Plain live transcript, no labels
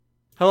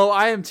Hello,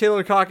 I am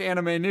Taylor Cock,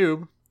 anime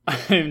noob.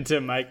 I'm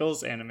Tim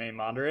Michaels, anime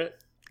moderate.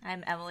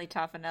 I'm Emily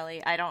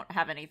Toffanelli. I don't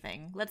have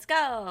anything. Let's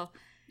go.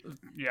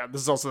 Yeah,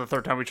 this is also the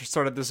third time we just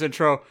started this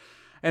intro.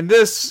 And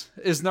this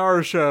is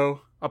Naruto,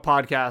 a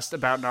podcast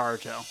about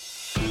Naruto.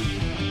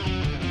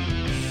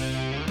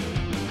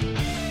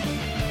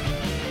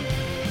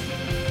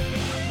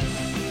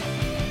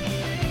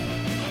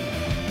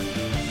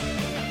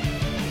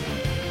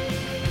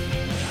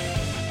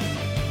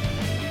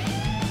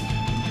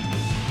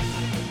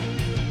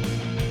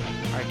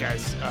 Alright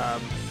guys,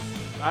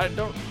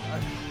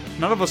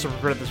 none of us are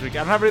prepared this week. I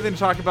don't have anything to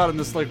talk about in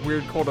this like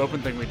weird cold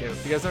open thing we do.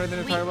 You guys have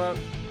anything to talk about?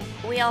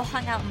 We all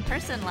hung out in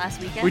person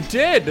last weekend. We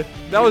did!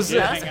 That was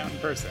it. Hang out in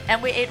person.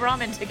 And we ate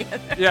ramen together.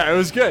 Yeah, it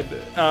was good.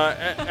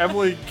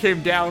 Emily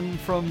came down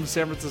from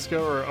San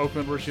Francisco, or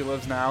Oakland, where she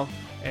lives now,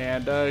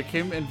 and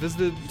came and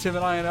visited Tim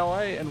and I in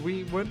LA, and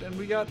we went and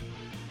we got,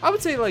 I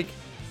would say, like,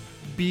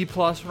 B+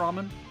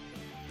 ramen.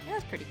 Yeah, it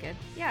was pretty good.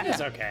 Yeah.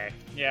 It's okay.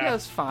 Yeah. Yeah,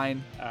 it's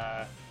fine.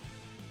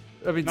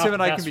 I mean, Not Tim and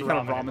the I can best be kind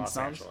of ramen in ramen Los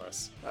snobs.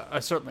 Angeles.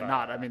 Certainly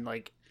not. I mean,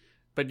 like,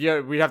 but yeah,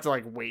 we'd have to,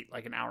 like, wait,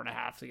 like, an hour and a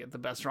half to get the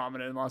best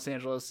ramen in Los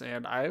Angeles,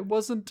 and I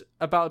wasn't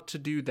about to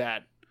do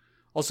that.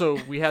 Also,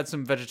 we had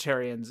some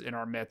vegetarians in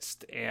our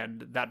midst,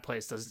 and that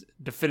place does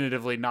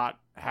definitively not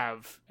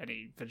have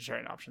any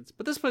vegetarian options.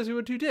 But this place we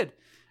went to did,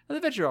 and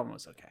the veggie ramen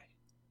was okay.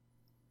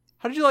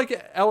 How did you like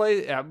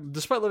LA?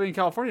 Despite living in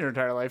California your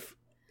entire life,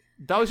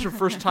 that was your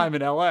first time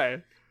in LA.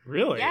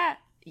 Really? Yeah.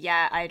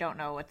 Yeah, I don't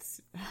know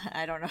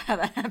I don't know how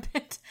that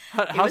happened.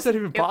 How's that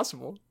even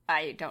possible?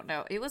 I don't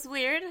know. It was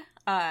weird.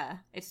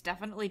 It's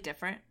definitely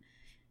different.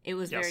 It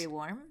was very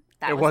warm.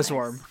 It was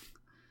nice.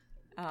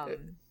 warm.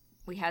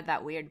 We had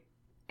that weird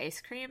ice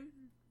cream.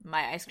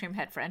 My ice cream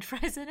had French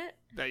fries in it.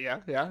 Yeah.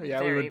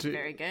 Very, we went to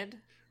very good.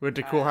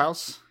 Cool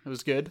House. It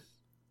was good.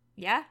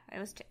 Yeah, it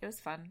was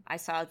fun. I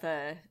saw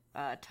the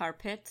tar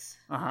pits.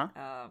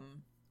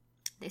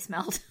 They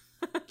smelled.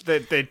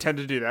 They tend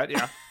to do that.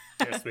 Yeah.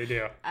 Yes, they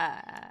do.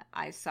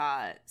 I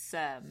saw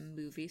some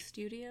movie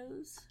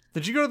studios.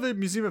 Did you go to the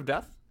Museum of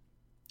Death?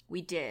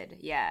 We did,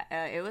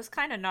 yeah. It was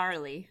kind of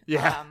gnarly.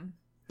 Yeah.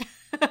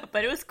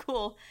 But it was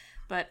cool.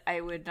 But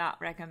I would not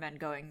recommend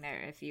going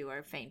there if you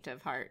are faint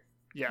of heart.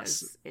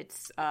 Yes.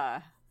 It's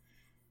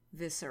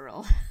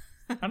visceral.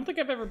 I don't think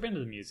I've ever been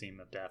to the Museum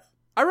of Death.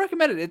 I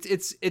recommend it.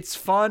 It's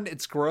fun.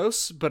 It's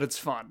gross, but it's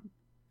fun.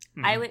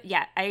 Mm-hmm.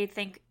 I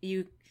think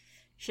you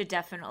should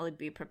definitely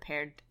be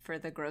prepared for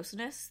the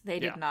grossness. They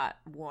did not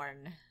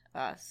warn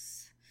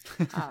us.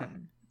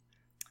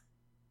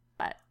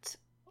 But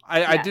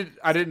I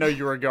didn't know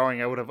you were going.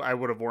 I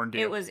would have warned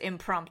you. It was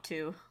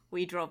impromptu.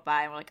 We drove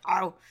by and we're like,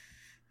 oh,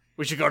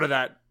 we should go to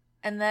that.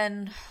 And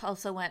then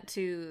also went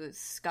to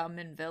Scum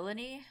and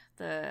Villainy,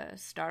 the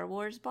Star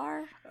Wars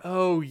bar.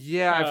 Oh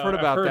yeah, I've heard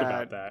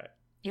about that.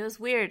 It was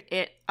weird.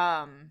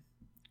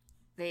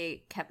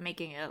 They kept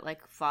making it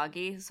like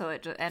foggy, so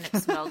it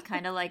smelled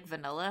kind of like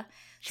vanilla.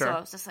 Sure. So I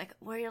was just like,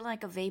 "We're in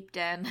like a vape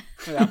den.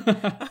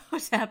 Yeah.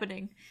 What's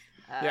happening?"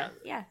 Yeah,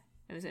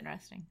 it was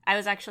interesting. I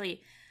was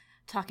actually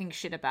talking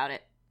shit about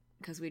it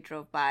because we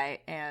drove by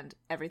and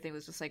everything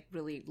was just like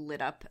really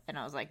lit up, and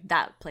I was like,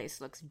 "That place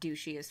looks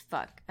douchey as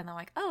fuck." And I'm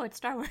like, "Oh, it's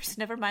Star Wars.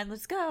 Never mind.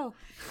 Let's go."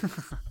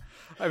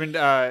 I mean,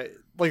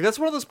 like that's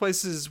one of those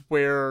places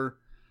where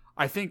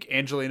I think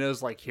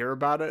Angelinos like hear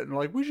about it and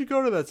like, we should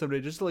go to that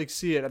someday just to like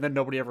see it, and then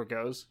nobody ever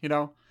goes. You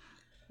know,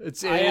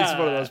 it's one of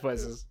those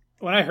places.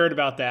 When I heard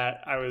about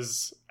that, I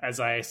was, as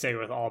I say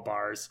with all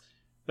bars,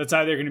 that's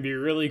either going to be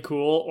really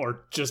cool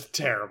or just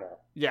terrible.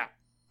 Yeah.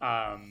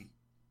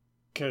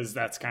 Because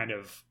that's kind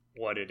of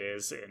what it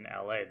is in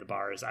LA. The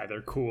bar is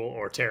either cool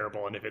or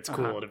terrible, and if it's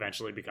cool, it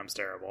eventually becomes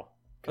terrible.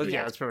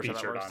 Yeah, that's pretty much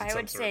how that works. I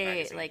would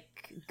say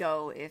like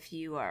go if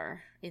you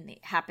are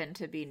happen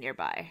to be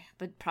nearby,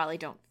 but probably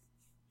don't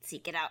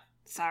seek it out.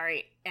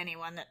 Sorry,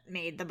 anyone that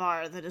made the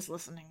bar that is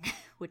listening,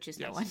 which is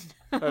no one.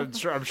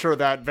 I'm sure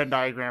that Venn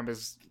diagram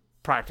is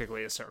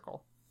practically a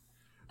circle.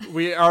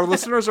 Our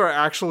listeners are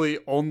actually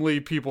only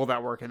people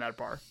that work in that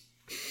bar.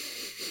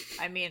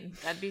 I mean,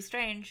 that'd be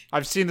strange.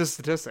 I've seen the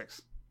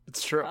statistics.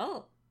 It's true.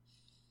 Oh.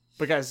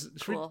 But guys,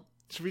 Cool.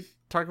 should we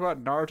talk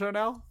about Naruto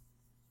now?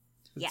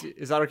 Yeah.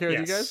 Is that okay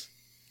with you guys?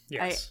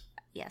 Yes.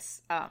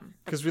 Yes.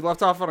 Because we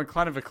left off on a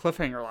kind of a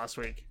cliffhanger last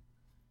week.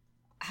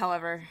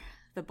 However,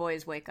 the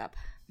boys wake up.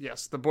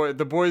 Yes, the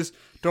boys.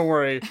 Don't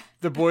worry,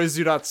 the boys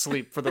do not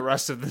sleep for the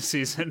rest of the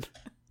season.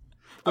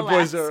 The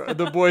boys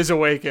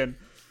awaken.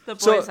 The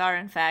boys are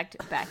in fact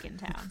back in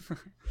town.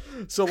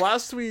 So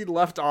last we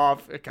left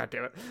off,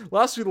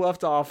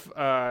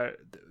 Naruto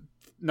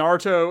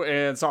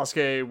and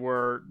Sasuke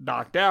were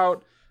knocked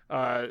out.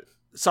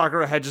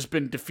 Sakura had just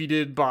been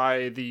defeated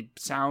by the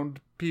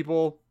sound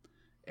people,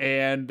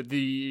 and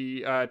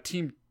the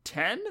Team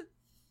 10,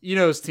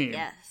 Ino's team,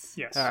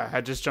 Yes.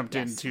 had just jumped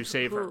in to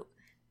save her. Who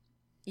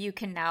you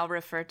can now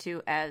refer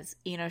to as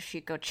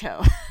Inoshiko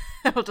Cho.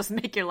 It'll just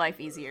make your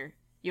life easier.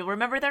 You'll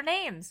remember their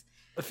names.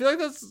 I feel like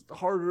that's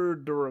harder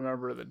to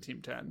remember than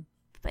Team 10.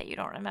 But you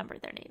don't remember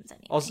their names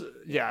anyway.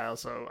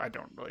 Also, I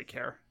don't really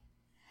care.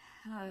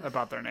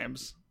 about their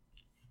names.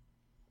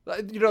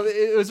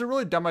 It was a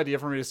really dumb idea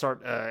for me to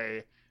start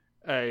a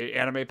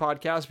anime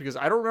podcast because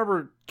I don't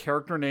remember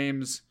character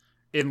names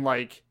in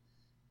like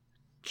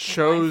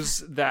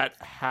shows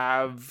that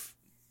have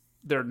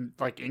their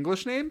like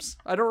English names.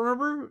 I don't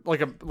remember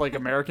like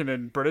American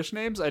and British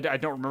names. I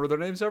don't remember their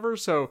names ever.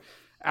 So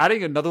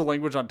adding another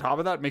language on top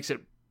of that makes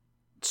it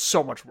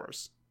so much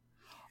worse.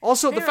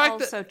 Also, the fact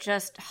that also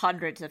just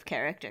hundreds of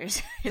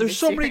characters. There's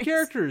so many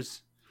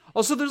characters.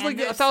 Also, there's like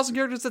 1,000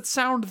 characters that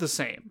sound the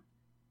same.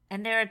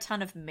 And there are a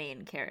ton of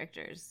main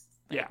characters.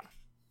 Yeah.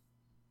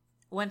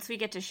 Once we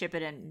get to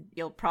Shippuden,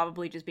 you'll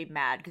probably just be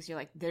mad because you're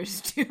like,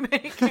 there's too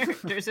many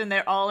characters and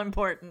they're all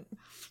important.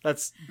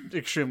 That's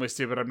extremely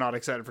stupid. I'm not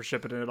excited for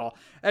Shippuden at all.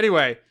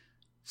 Anyway,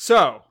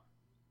 so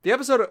the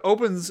episode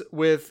opens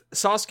with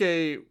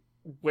Sasuke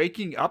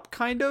waking up,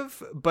 kind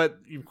of, but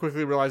you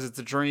quickly realize it's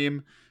a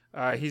dream.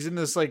 He's in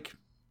this, like,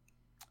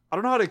 I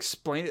don't know how to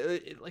explain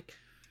it. Like,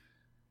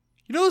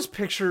 you know those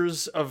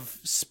pictures of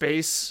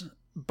space,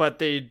 but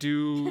they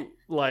do,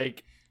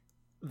 like,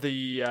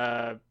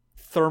 the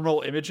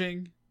thermal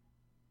imaging?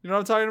 You know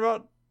what I'm talking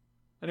about?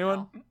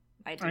 Anyone? No,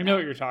 I know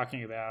what you're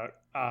talking about.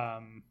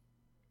 I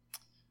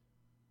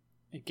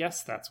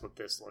guess that's what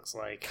this looks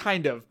like.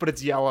 Kind of, but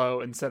it's yellow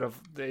instead of,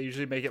 they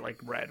usually make it, like,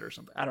 red or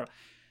something. I don't know.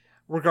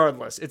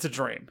 Regardless, it's a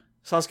dream.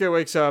 Sasuke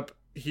wakes up.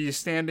 He's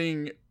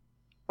standing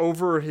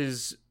over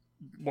his,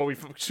 what we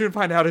soon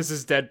find out is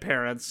his dead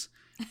parents,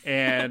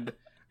 and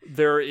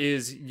there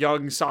is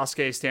young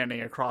Sasuke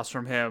standing across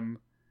from him,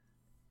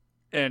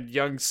 and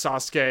young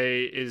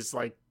Sasuke is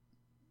like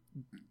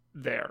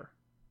there.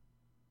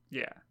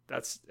 Yeah,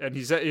 and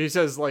he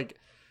says like,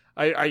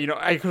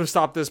 I could have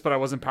stopped this, but I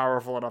wasn't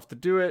powerful enough to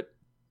do it.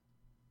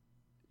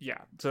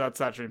 Yeah, so that's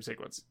that dream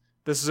sequence.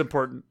 This is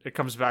important. It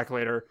comes back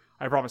later,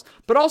 I promise.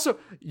 But also,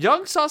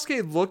 young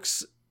Sasuke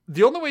looks,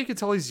 the only way you can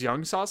tell he's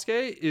young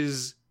Sasuke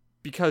is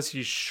because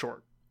he's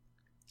short.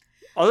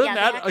 Other than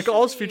that, like,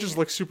 all his features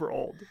look super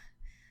old.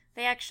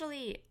 They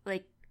actually,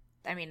 like,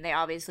 I mean, they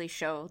obviously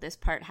show this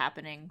part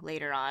happening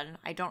later on.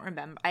 I don't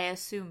remember. I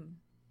assume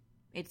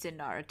it's in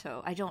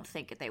Naruto. I don't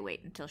think they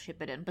wait until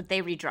Shippuden, but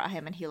they redraw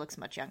him and he looks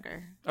much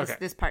younger. Okay.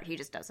 This part he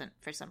just doesn't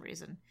for some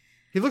reason.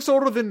 He looks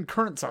older than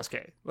current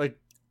Sasuke. Like,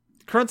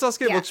 current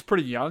Sasuke looks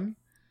pretty young.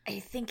 I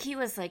think he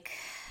was like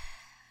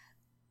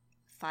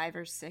 5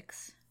 or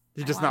 6.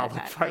 He does not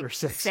look 5 or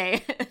 6.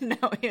 No,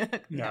 he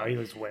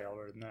looks way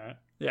older than that.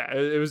 Yeah,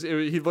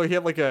 he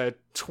had like a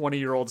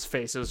 20-year-old's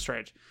face. It was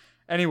strange.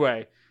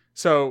 Anyway,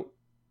 so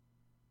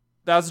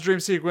that was the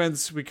dream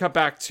sequence. We cut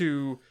back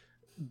to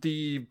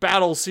the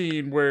battle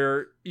scene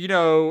where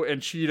Ino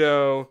and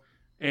Cheeto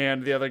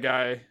and the other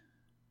guy,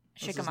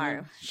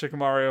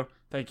 Shikamaru,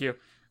 thank you,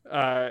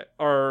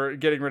 are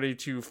getting ready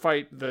to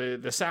fight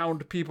the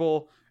sound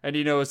people. And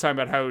Ino is talking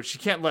about how she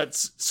can't let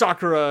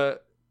Sakura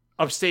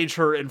upstage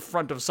her in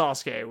front of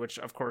Sasuke, which,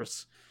 of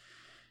course,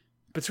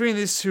 between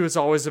these two, it's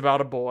always about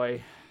a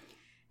boy.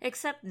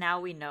 Except now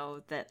we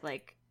know that,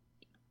 like,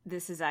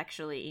 this is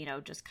actually,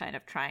 just kind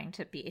of trying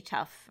to be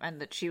tough,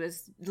 and that she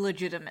was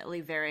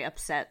legitimately very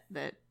upset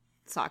that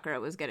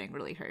Sakura was getting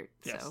really hurt.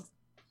 Yes. So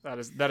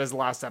that is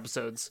last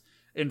episode's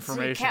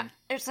information.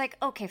 So it's like,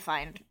 okay,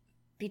 fine.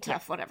 Be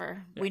tough,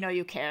 whatever. Yeah. We know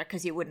you care,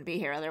 because you wouldn't be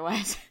here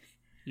otherwise.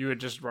 You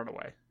would just run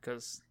away,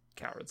 because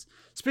cowards.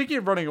 Speaking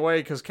of running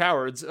away because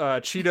cowards,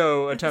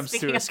 Cheeto attempts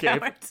to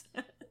escape.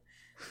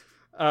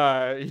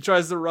 He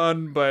tries to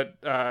run,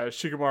 but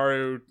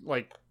Shikamaru,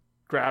 like,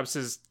 grabs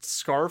his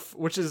scarf,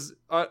 which is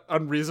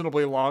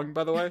unreasonably long,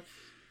 by the way,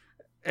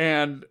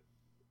 and,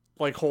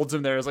 like, holds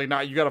him there. It's like,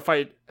 nah, you gotta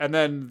fight. And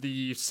then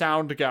the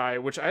sound guy,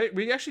 which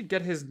we actually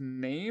get his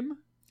name.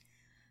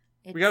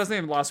 We got his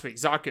name last week.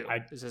 Zaku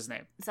is his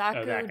name.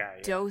 Zaku, that guy,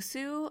 yeah.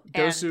 Dosu,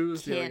 Dosu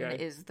is and the other Kin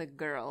guy. is the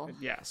girl.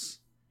 Yes.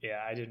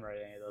 Yeah, I didn't write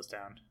any of those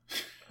down.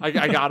 I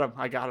got him.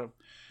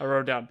 I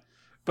wrote down.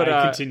 But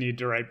I continued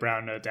to write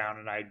Brown Note down,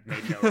 and I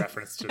made no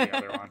reference to the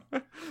other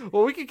one.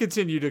 Well, we can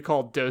continue to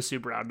call Dosu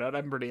Brown Note.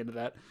 I'm pretty into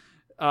that.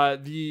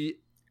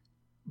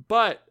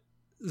 But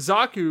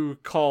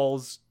Zaku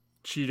calls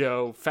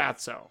Cheeto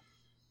Fatso,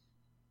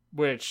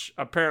 which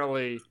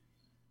apparently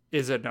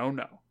is a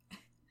no-no.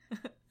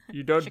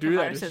 You don't do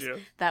that, says Cheeto.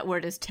 That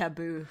word is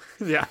taboo.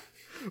 Yeah,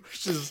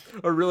 which is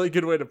a really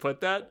good way to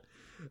put that.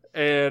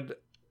 And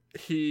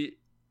Cheeto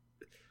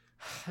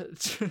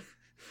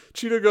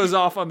goes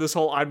off on this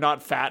whole "I'm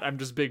not fat, I'm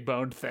just big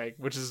boned" thing,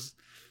 which is,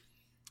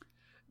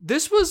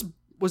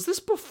 was this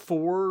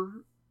before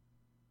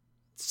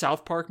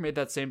South Park made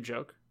that same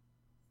joke?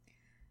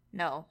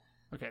 No.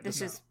 Okay, this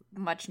is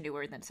much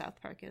newer than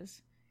South Park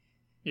is.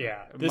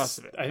 Yeah,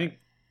 must have been. I think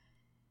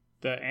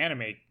the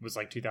anime was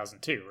like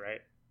 2002,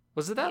 right?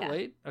 Was it that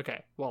late?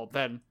 Okay, well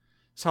then,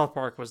 South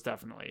Park was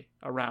definitely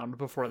around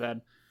before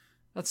then.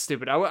 That's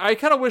stupid. I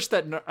kind of wish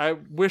that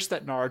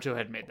Naruto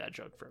had made that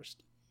joke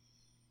first.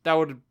 That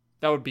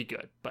would be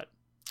good, but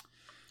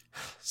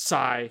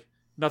sigh.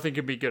 Nothing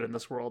can be good in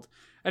this world.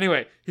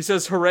 Anyway, he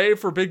says hooray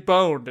for Big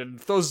Boned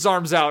and throws his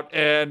arms out,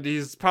 and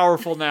he's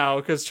powerful now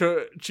because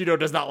Cheeto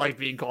does not like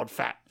being called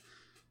fat.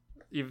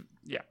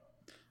 Yeah.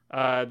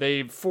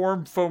 They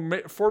form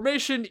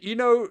Formation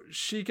Ino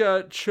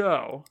Shika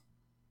Cho,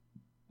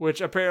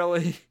 which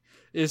apparently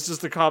is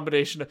just a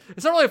combination.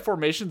 It's not really a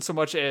formation so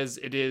much as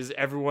it is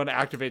everyone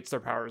activates their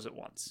powers at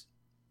once.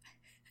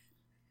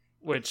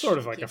 Which Sort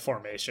of like a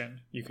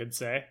formation, you could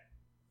say.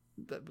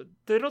 But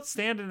they don't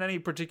stand in any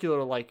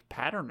particular like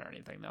pattern or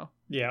anything, though.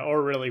 Yeah,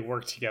 or really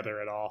work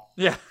together at all.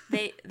 Yeah,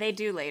 They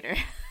do later.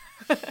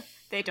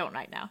 They don't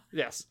right now.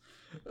 yes.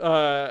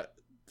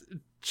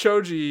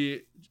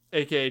 Choji,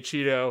 aka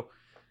Cheeto,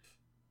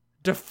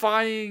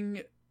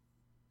 defying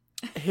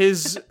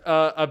his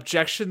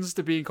objections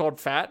to being called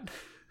fat,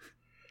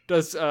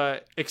 does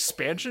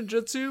expansion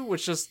jutsu,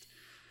 which just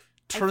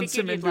turns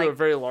him into a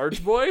very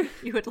large boy.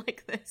 You would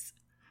like this.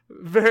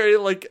 Very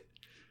like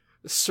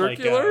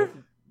circular. Like,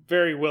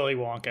 very Willy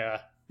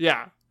Wonka.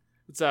 Yeah.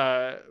 It's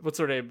what's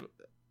her name?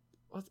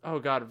 What? Oh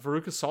god,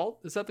 Veruca Salt?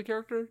 Is that the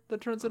character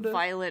that turns into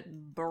Violet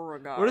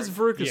Beauregard. What is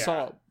Veruca Yeah.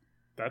 Salt?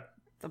 That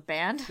the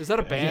band? Is that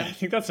a Yeah, I band?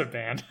 think that's a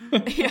band.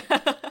 Yeah.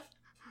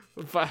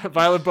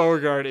 Violet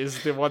Beauregard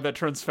is the one that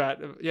turns fat.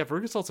 Yeah,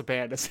 Veruca Salt's a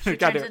band. She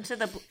turns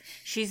into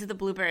she's the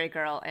blueberry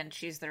girl, and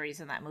she's the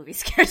reason that movie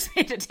scares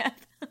me to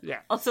death. Yeah.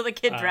 Also, the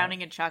kid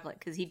drowning in chocolate,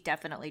 because he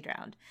definitely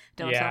drowned.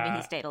 Don't tell me Yeah.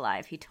 he stayed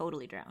alive. He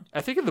totally drowned. I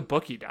think in the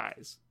book he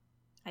dies.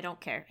 I don't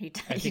care. He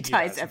think he he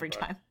dies dies in every the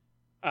book.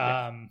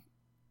 time.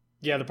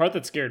 Yeah, the part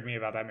that scared me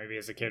about that movie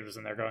as a kid was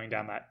when they're going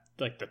down that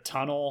like the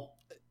tunnel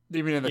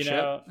You mean in the You ship?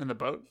 know- In the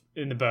boat?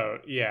 in the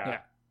boat. Yeah. Yeah.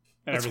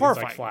 And It's everything's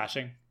horrifying. like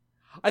flashing.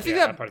 I think Yeah,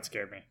 that that part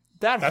scared me.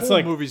 that that's whole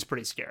like- movie's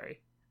pretty scary.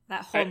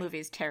 That whole movie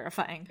is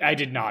terrifying. I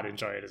did not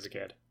enjoy it as a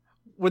kid.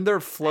 When they're I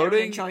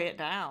floating, enjoy it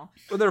now.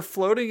 when they're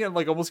floating and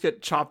like almost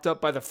get chopped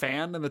up by the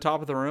fan in the top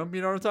of the room,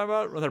 you know what I'm talking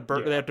about? When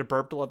Yeah. they have to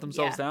burp to let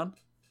themselves Yeah. down.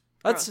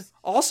 That's Gross.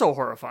 also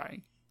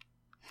horrifying.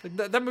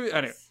 Like that movie.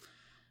 Anyway,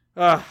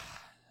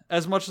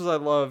 as much as I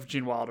love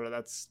Gene Wilder,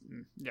 that's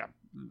the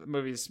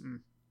movie's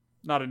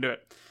not into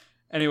it.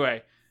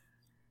 Anyway,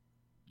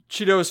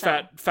 Cheeto's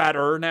So-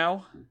 fatter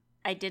now.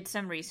 I did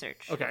some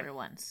research Okay. for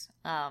once.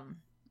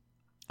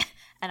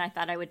 And I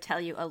thought I would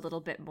tell you a little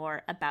bit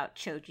more about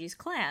Choji's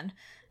clan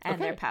and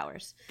their Okay.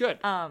 powers. Good.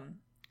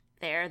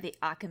 They're the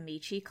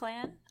Akamichi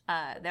clan.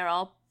 They're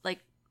all like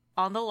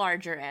on the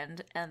larger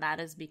end, and that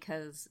is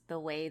because the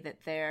way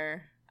that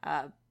their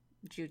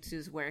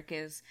jutsus work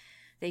is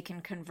they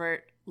can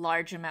convert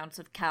large amounts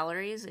of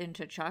calories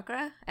into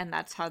chakra, and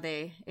that's how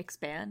they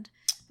expand.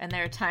 And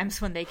there are times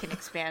when they can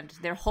expand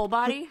their whole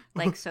body,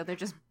 like so they're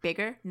just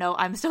bigger. No,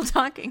 I'm still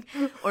talking.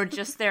 Or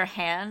just their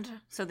hand,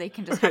 so they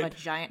can just have a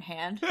giant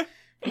hand,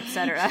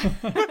 etc.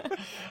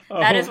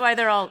 That is why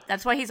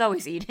that's why he's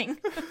always eating.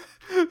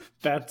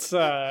 That's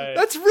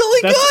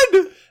really that's-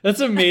 good. That's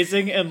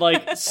amazing and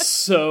like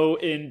so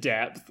in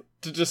depth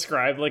to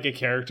describe like a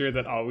character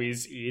that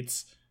always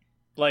eats.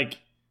 Like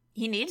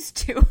He needs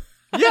to.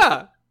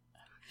 Yeah,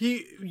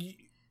 he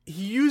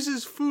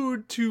uses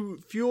food to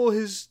fuel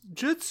his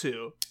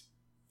jutsu.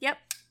 Yep.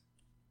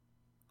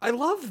 I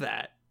love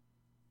that.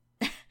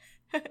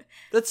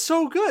 That's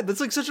so good. That's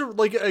like such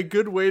a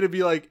good way to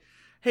be like,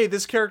 hey,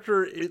 this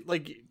character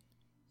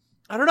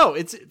I don't know.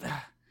 It's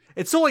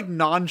so like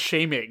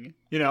non-shaming,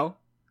 you know?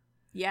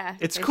 Yeah.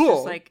 It's just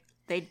cool. like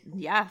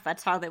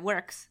that's how that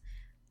works.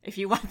 If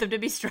you want them to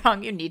be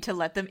strong, you need to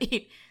let them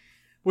eat.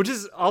 Which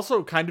is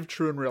also kind of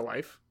true in real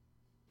life,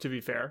 to be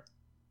fair.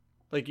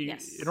 Like,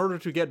 Yes. in order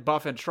to get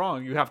buff and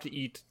strong, you have to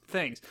eat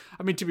things.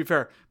 I mean, to be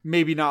fair,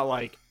 maybe not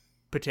like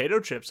potato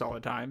chips all the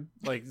time.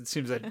 Like it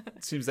seems that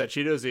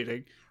Cheeto's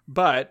eating,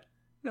 but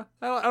I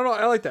don't know.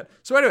 I like that.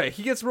 So anyway,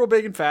 he gets real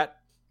big and fat.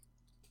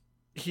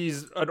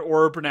 He's an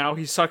orb now.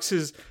 He sucks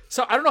his.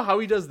 So I don't know how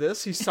he does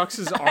this. He sucks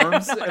his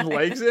arms and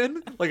legs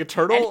in like a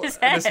turtle And his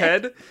his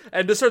head,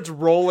 and just starts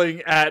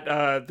rolling at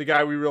the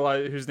guy we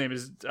realize whose name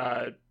is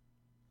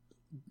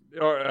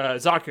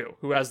Zaku,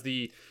 who has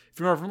the. If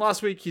you remember from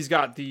last week, he's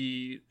got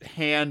the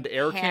hand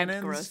air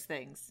cannons. Gross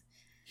things.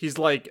 He's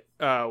like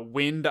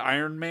Wind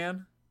Iron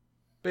Man,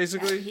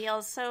 basically. He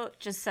also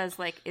just says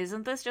like,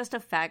 "Isn't this just a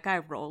fat guy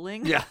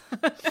rolling?" Yeah.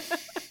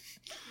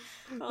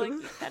 Like,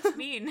 that's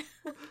mean.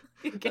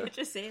 You can't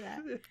just say that.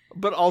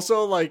 But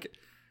also, like,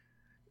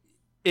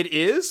 it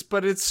is,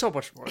 but it's so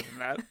much more than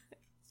that.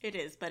 It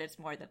is, but it's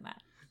more than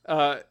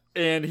that.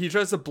 And he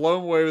tries to blow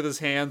him away with his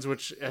hands,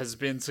 which has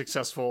been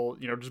successful.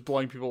 You know, just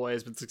blowing people away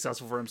has been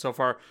successful for him so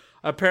far.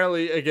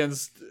 Apparently,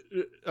 against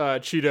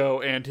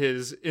Cheeto and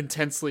his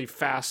intensely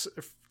fast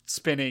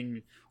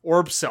spinning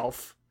orb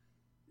self,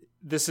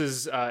 this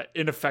is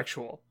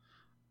ineffectual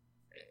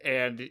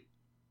and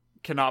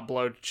cannot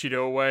blow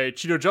Cheeto away.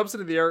 Cheeto jumps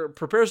into the air,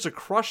 prepares to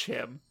crush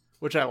him,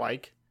 which I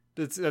like.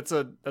 That's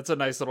a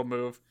nice little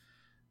move.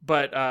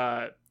 But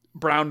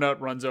Brown Nut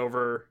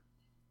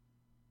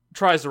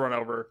tries to run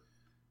over,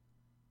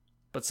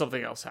 but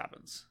something else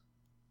happens.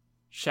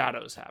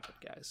 Shadows happen,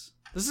 guys.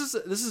 This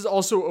is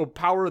also a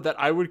power that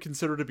I would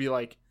consider to be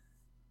like,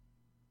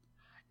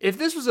 if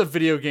this was a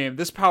video game,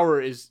 this power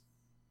is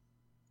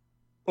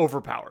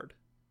overpowered.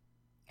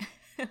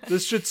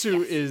 This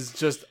jutsu is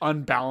just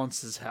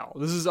unbalanced as hell.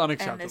 This is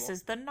unacceptable. And this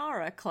is the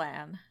Nara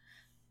clan.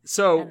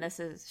 So And this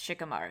is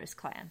Shikamaru's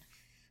clan.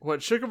 what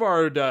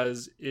Shikamaru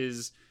does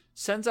is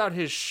sends out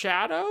his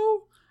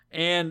shadow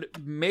and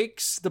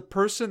makes the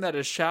person that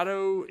his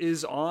shadow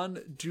is on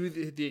do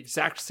the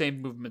exact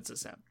same movements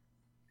as him.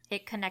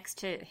 It connects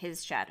to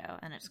his shadow,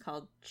 and it's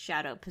called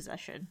shadow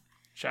possession.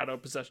 Shadow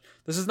possession.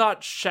 This is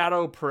not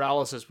shadow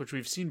paralysis, which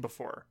we've seen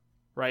before,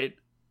 right?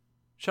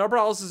 Shadow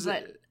paralysis.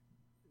 But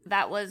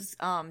that was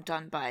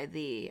done by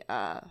the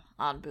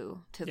Anbu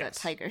to Yes. the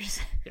tigers.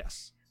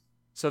 Yes.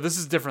 So this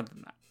is different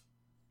than that.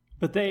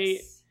 But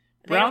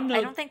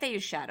I don't think they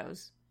use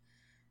shadows.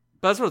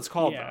 But that's what it's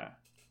called, though. yeah.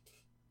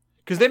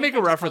 Because I they think make a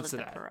just reference to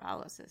called it that. the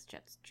paralysis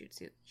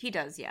jutsu. He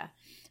does, yeah.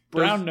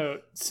 Brown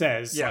Note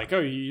says, Yeah. like, oh,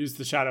 you used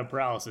the shadow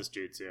paralysis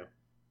jutsu.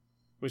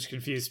 Which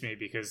confused me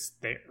because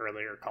they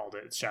earlier called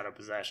it shadow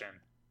possession.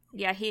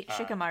 Yeah,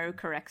 Shikamaru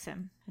corrects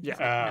him. And he's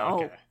Yeah. like,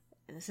 no, Okay.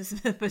 this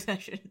is the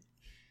possession.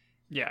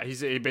 Yeah,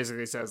 he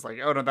basically says, like,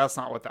 oh, no, that's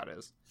not what that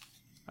is.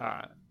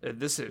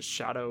 This is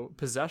shadow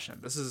possession.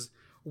 This is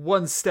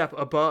one step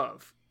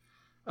above.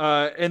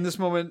 In this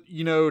moment,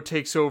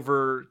 takes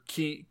over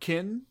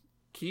Kin?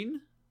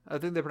 I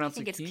think they I pronounce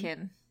think it it's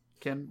Kin.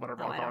 Kin,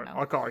 whatever. Oh, I don't know.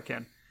 I'll call her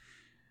Kin.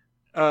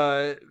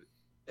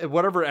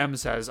 Whatever M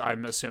says,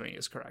 I'm assuming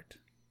is correct.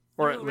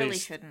 Or You at really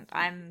least, shouldn't.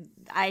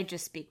 I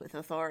just speak with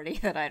authority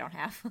that I don't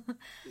have.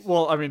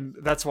 well, I mean,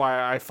 that's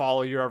why I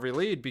follow your every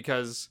lead,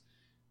 because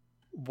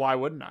why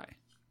wouldn't I?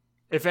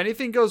 If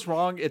anything goes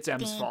wrong, it's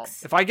M's Thanks. fault.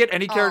 If I get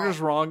any characters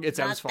wrong, it's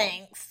M's fault.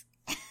 Thanks.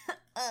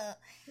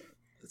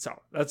 So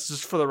that's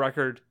just for the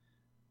record.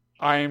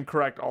 I am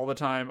correct all the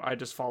time. I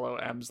just follow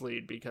M's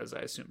lead because I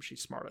assume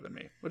she's smarter than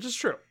me, which is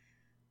true.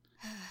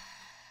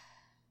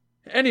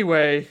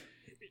 Anyway,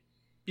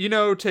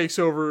 takes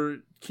over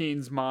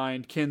Kin's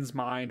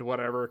mind,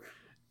 whatever,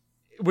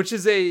 which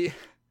is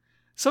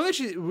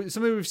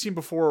something we've seen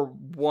before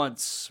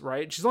once,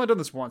 right? She's only done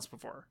this once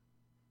before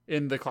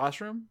in the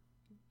classroom.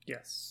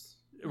 Yes.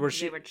 Where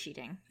They were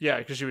cheating. Yeah,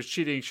 because she was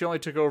cheating. She only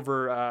took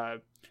over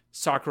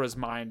Sakura's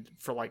mind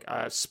for like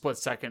a split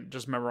second,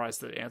 just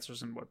memorized the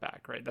answers and went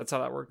back, right? That's how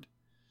that worked?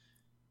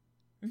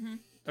 Mm-hmm.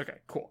 Okay,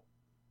 cool.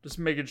 Just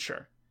making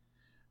sure.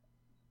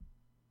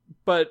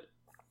 But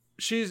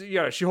she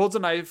holds a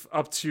knife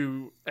up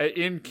to,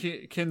 in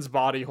Kin's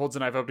body, holds a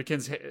knife up to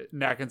Kin's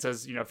neck and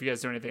says, if you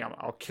guys do anything,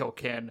 I'll kill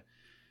Kin.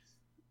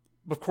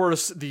 Of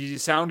course, the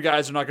sound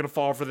guys are not going to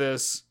fall for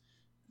this.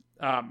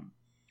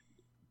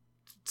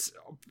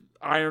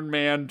 Iron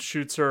Man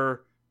shoots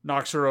her,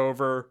 knocks her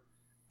over,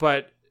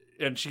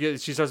 and she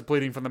starts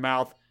bleeding from the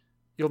mouth.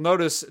 You'll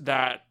notice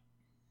that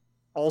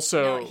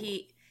also. No,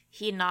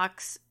 he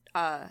knocks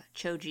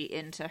Choji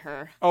into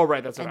her. Oh,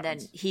 right, that's what and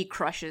happens. then he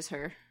crushes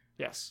her.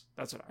 Yes,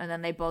 that's what happens. And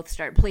then they both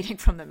start bleeding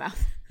from the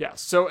mouth. Yeah,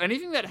 so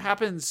anything that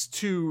happens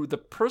to the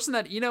person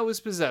that Ino is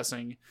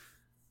possessing,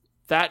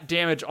 that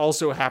damage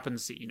also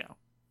happens to Ino.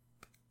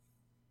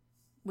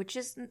 Which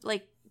is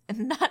like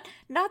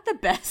not the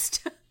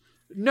best.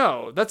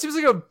 No, that seems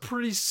like a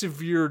pretty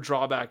severe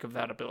drawback of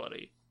that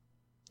ability.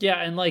 Yeah,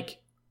 and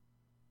like,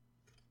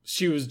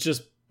 she was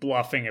just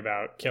bluffing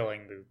about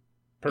killing the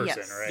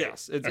person, Yes. right?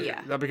 Yes,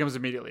 Yeah. that becomes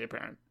immediately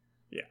apparent.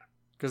 Yeah.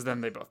 Because then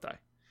they both die.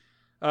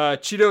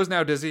 Cheeto is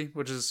now dizzy,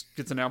 which is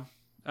good to know.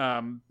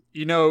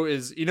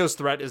 Ino's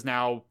threat is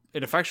now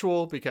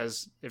ineffectual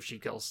because if she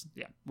kills,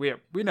 we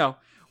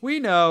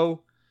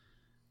know.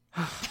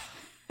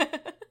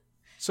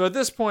 So at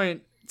this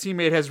point,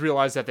 teammate has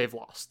realized that they've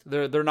lost.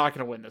 They're not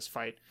going to win this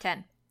fight,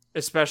 10.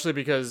 especially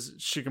because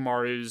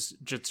Shikamaru's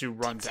jutsu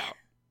runs out.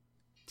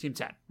 Team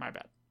 10, my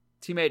bad.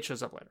 Team 8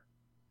 shows up later.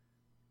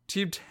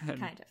 Team 10,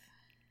 Kind of.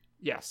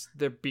 yes,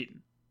 they're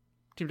beaten.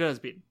 Team 10 is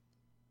beaten.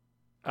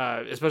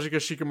 Especially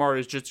because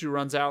Shikamaru's jutsu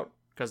runs out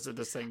because of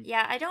this thing.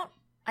 Yeah, I don't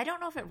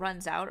know if it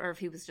runs out or if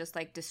he was just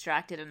like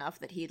distracted enough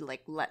that he'd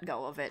like let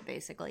go of it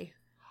basically.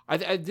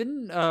 I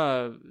didn't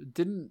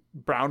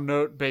Brown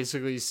Note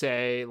basically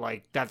say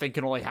like that thing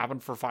can only happen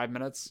for 5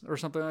 minutes or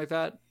something like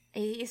that?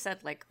 He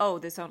said like, "Oh,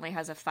 this only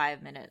has a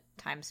 5-minute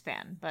time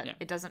span," but Yeah.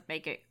 it doesn't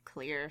make it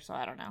clear, so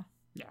I don't know.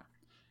 Yeah.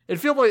 It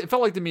felt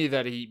like to me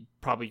that he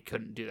probably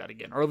couldn't do that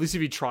again. Or at least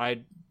if he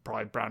tried,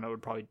 probably Brown Note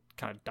would probably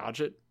kind of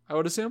dodge it, I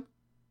would assume.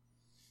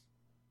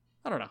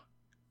 I don't know.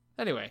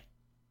 Anyway.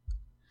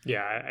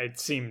 Yeah, it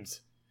seemed...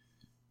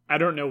 I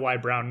don't know why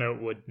Brown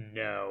Note would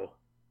know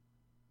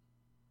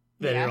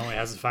that Yeah. it only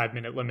has a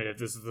 5-minute limit if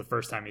this is the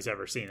first time he's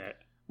ever seen it.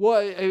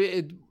 Well,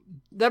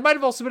 that might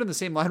have also been in the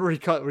same line where he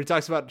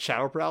talks about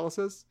shadow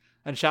paralysis.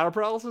 And shadow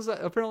paralysis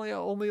apparently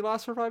only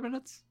lasts for 5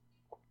 minutes.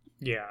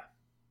 Yeah.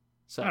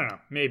 So I don't know.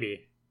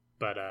 Maybe.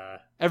 But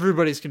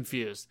everybody's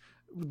confused.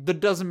 That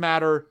doesn't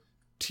matter.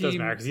 doesn't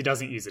matter because he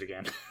doesn't use it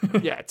again.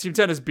 Yeah, Team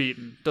 10 is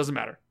beaten. Doesn't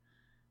matter.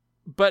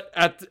 But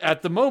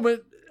at the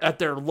moment, at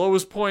their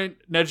lowest point,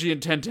 Neji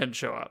and Tenten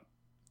show up,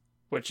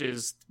 which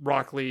is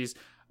Rock Lee's.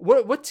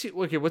 What team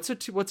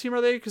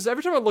are they? Because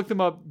every time I look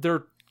them up,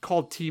 they're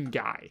called Team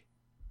Guy.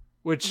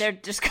 Which They're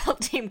just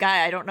called Team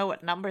Guy. I don't know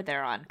what number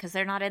they're on because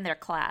they're not in their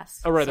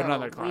class. Oh, right, so they're not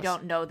in their class. We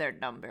don't know their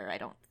number, I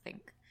don't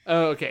think.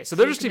 Oh, okay, so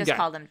they're you just can Team just Guy.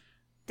 call them.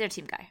 They're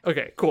Team Guy.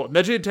 Okay, cool.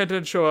 Neji and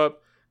Tenten show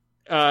up.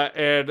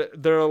 And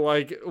they're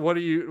like,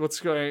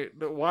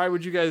 why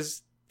would you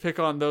guys pick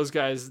on those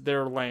guys?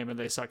 They're lame and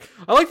they suck.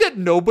 I like that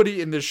nobody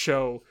in this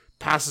show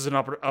passes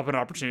up an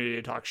opportunity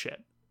to talk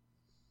shit.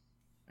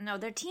 No,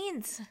 they're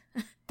teens.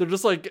 They're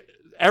just like,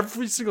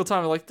 every single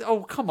time, they're like,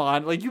 oh, come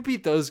on. Like, you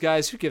beat those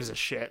guys. Who gives a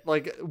shit?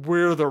 Like,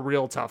 we're the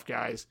real tough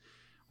guys,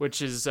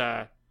 which is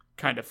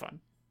kind of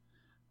fun.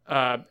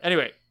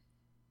 Anyway,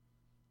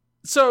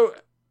 so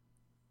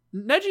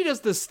Neji does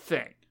this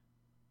thing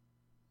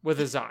with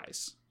his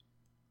eyes.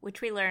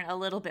 Which we learn a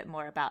little bit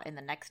more about in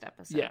the next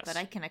episode. Yes. But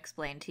I can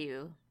explain to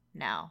you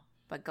now.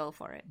 But go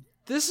for it.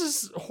 This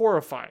is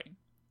horrifying.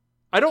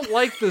 I don't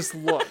like this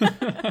look.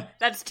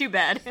 That's too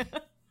bad.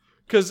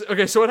 Because,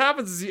 okay, so what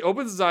happens is he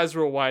opens his eyes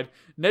real wide.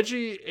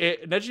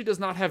 Neji does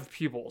not have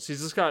pupils.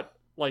 He's just got,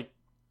 like,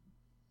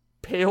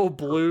 pale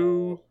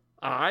blue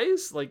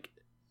eyes. Like,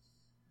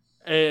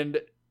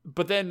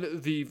 but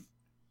then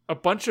a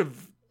bunch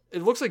of,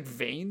 it looks like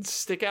veins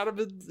stick out of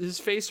his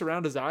face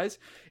around his eyes.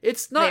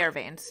 It's not. They are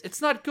veins.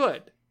 It's not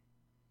good.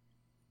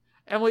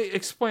 Emily,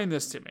 explain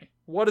this to me.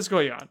 What is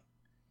going on?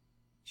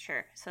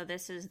 Sure. So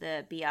this is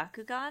the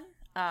Byakugan.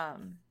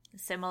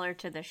 Similar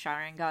to the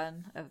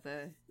Sharingan of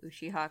the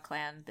Uchiha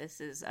clan,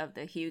 this is of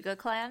the Hyuga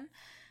clan.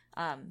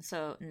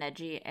 So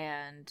Neji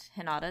and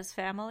Hinata's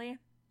family.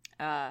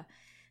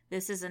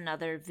 This is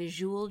another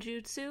visual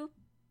jutsu.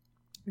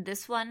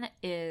 This one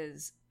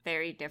is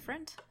very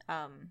different.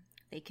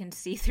 They can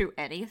see through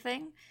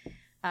anything.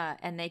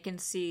 And they can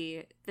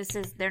see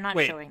they're not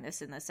showing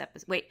this in this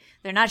episode. Wait,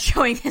 they're not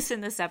showing this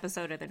in this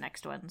episode or the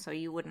next one, so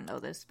you wouldn't know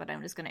this, but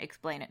I'm just going to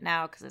explain it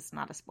now because it's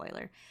not a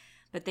spoiler.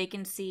 But they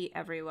can see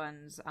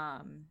everyone's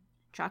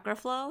chakra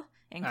flow,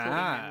 including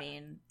their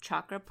main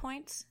chakra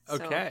points.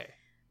 Okay. So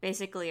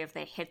basically, if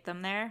they hit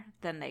them there,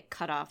 then they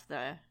cut off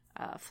the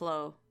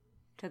flow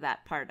to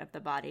that part of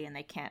the body, and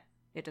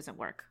it doesn't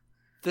work.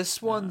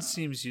 This one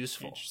seems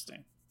useful.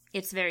 Interesting.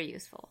 It's very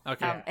useful.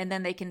 Okay. And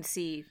then they can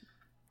see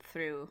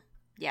through,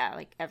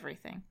 like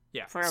everything.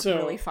 Yeah. For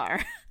really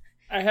far.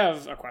 I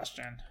have a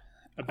question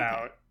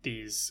about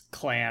these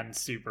clan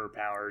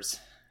superpowers.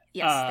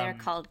 Yes, they're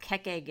called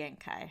Kekkei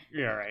Genkai.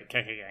 Yeah, right.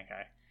 Kekkei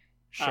Genkai.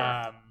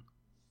 Sure.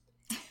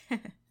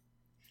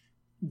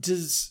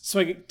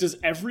 Does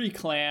every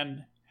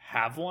clan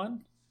have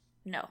one?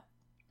 No.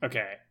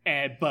 Okay,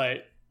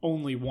 but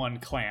only one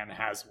clan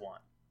has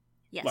one.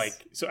 Yes.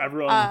 Like, so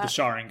everyone with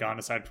the Sharingan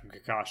aside from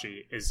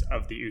Kakashi is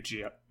of the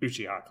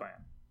Uchiha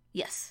clan.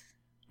 Yes.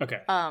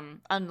 Okay.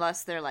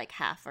 Unless they're like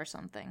half or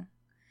something.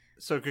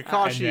 So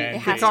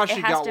Kakashi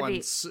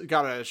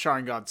got a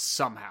Sharingan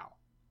somehow.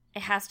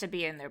 It has to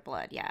be in their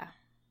blood, yeah.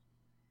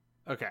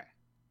 Okay.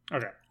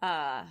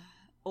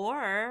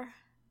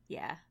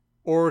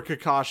 Or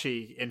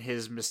Kakashi in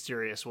his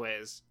mysterious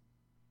ways.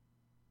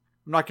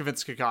 I'm not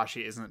convinced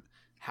Kakashi isn't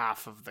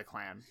half of the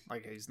clan.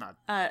 Like, he's not.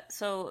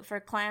 So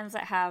for clans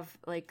that have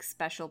like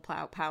special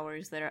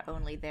powers that are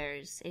only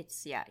theirs,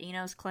 it's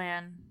Ino's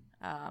clan,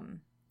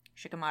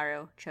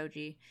 Shikamaru,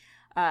 Choji.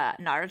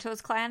 Naruto's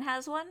clan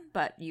has one,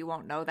 but you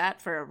won't know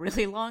that for a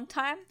really long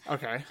time.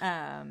 Okay.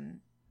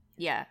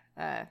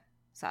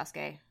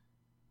 Sasuke.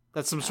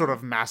 That's some sort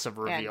of massive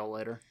reveal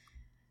later.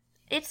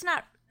 It's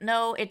not.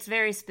 No, it's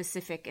very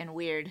specific and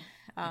weird.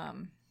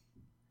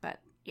 But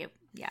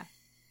yeah,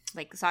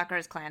 like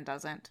Sakura's clan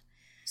doesn't.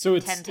 So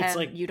it's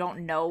like you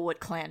don't know what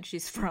clan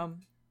she's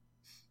from.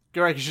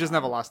 You're right, because she doesn't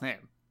have a last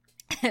name.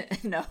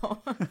 No,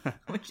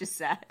 which is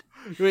sad.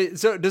 Wait,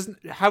 so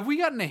have we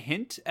gotten a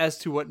hint as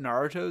to what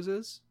Naruto's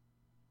is?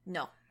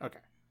 No. Okay.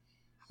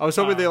 I was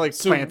hoping they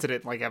planted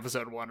it in like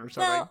episode 1 or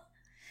something. Well,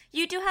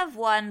 you do have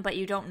one, but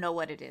you don't know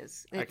what it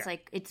is. It's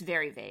Okay. it's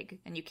very vague,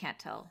 and you can't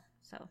tell.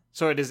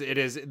 So it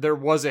is. There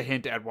was a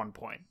hint at one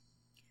point.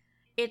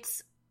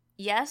 It's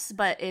yes,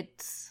 but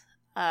it's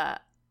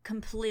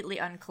completely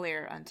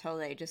unclear until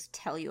they just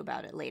tell you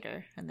about it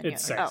later, and then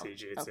it's you're like,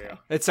 sexy jutsu. Okay.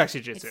 It's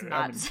sexy jutsu. It's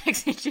not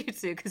sexy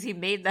jutsu because he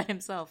made that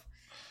himself.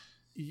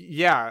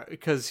 Yeah,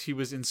 because he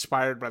was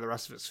inspired by the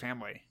rest of his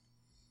family.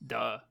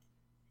 Duh.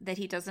 That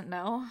he doesn't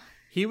know.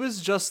 He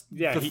was just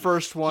the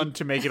first one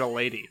to make it a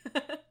lady.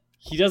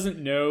 He doesn't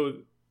know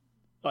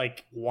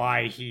like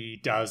why he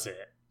does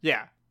it.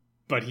 Yeah.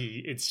 But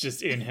it's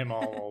just in him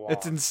all along.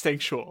 It's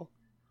instinctual.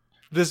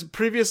 This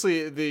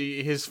previously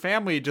his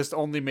family just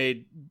only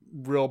made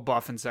real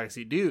buff and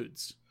sexy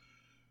dudes.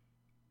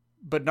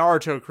 But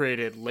Naruto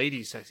created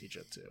lady sexy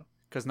jutsu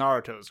because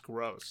Naruto is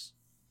gross.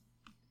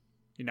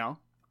 You know?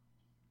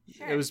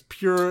 Sure. It was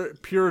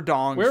pure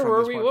dong. Where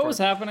were we? What was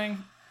happening?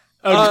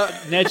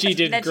 Neji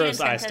did Neji gross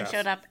and eye Tenten stuff.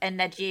 showed up, and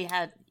Neji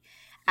had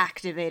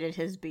activated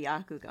his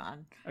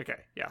Byakugan. Okay,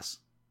 yes.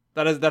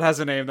 That has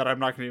a name that I'm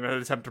not going to even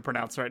attempt to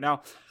pronounce right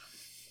now.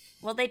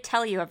 Well, they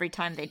tell you every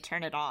time they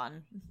turn it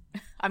on.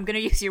 I'm going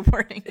to use your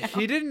wording now.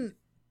 He didn't...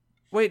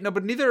 Wait, no,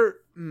 but neither...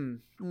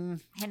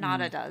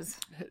 Hinata does.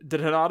 Did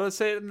Hinata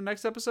say it in the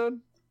next episode?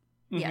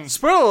 Yes.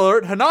 Spoiler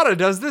alert, Hinata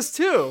does this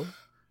too!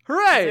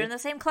 Hooray! They're in the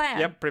same clan.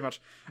 Yep, pretty much.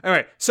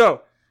 Anyway,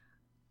 so...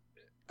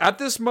 At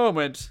this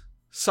moment,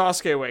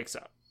 Sasuke wakes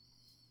up.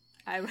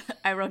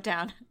 I wrote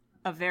down,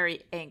 a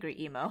very angry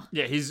emo.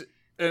 Yeah, he's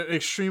an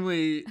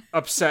extremely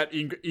upset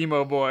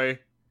emo boy.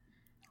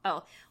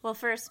 Oh, well,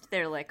 first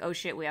they're like, oh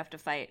shit, we have to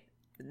fight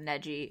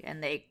Neji,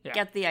 and they Yeah.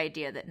 get the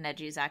idea that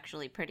Neji's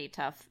actually pretty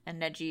tough,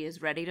 and Neji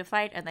is ready to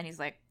fight, and then he's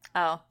like,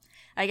 oh,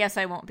 I guess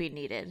I won't be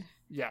needed.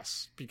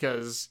 Yes,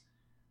 because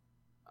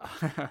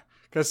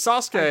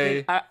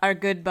Sasuke, Our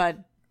good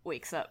bud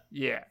wakes up.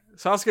 yeah,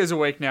 Sasuke's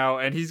awake now,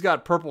 and he's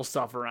got purple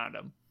stuff around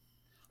him.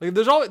 Like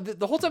there's all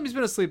the whole time he's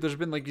been asleep. There's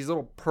been like these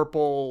little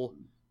purple,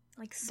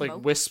 Like smoke.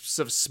 like wisps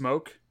of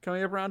smoke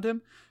coming up around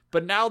him,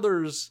 but now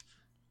there's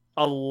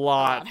a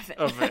lot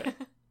of it.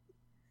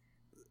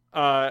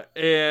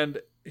 And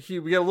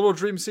we get a little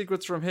dream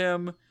sequence from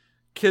him.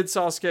 Kid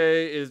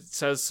Sasuke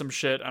says some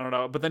shit, I don't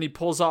know, but then he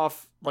pulls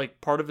off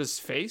like part of his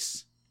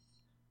face,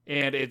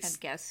 and it's And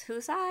guess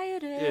whose eye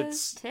it is?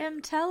 it's-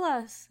 Tim, tell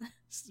us.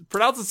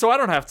 pronounce it so I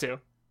don't have to.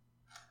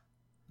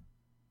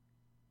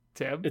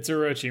 Tim, It's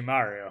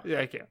Orochimaru, yeah,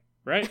 I can.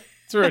 right?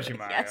 It's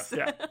Orochimaru. Yes.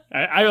 Yeah.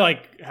 I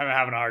like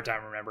having a hard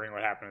time remembering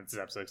what happened in this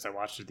episode because I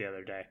watched it the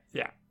other day.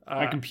 Yeah,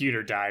 My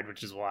computer died,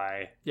 which is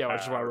why. Yeah,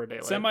 which is why we're a day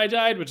late. Semi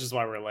died, which is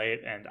why we're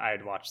late, and I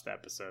had watched the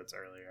episodes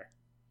earlier.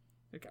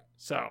 okay.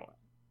 So,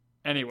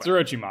 anyway, It's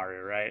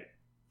Orochimaru, right?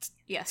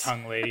 Yes.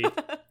 Tongue lady.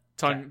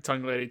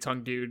 tongue lady,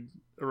 tongue dude,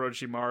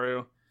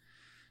 Orochimaru.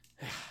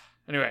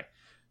 Anyway,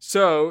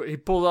 so he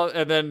pulled out,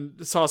 and then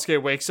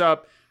Sasuke wakes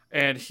up,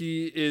 and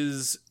he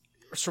is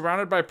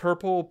surrounded by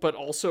purple, but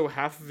also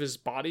half of his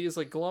body is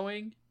like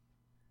glowing.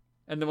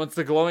 And then once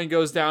the glowing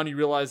goes down, you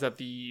realize that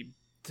the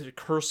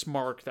curse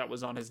mark that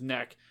was on his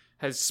neck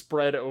has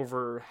spread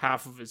over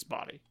half of his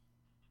body.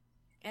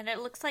 And it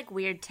looks like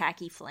weird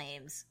tacky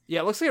flames. Yeah,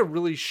 it looks like a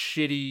really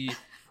shitty,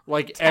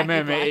 like Tacky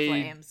black MMA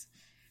flames.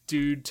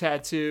 dude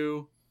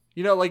tattoo.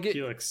 You know, like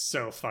He looks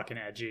so fucking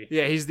edgy.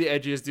 yeah, he's the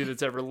edgiest dude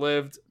that's ever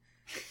lived.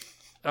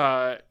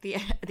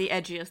 The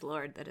edgiest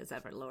lord that has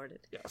ever lorded.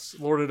 Yes,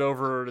 lorded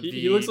over He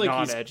the looks like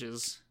he's-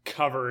 non-edges.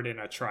 Covered in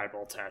a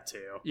tribal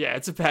tattoo. Yeah,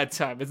 it's a bad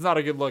time. It's not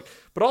a good look.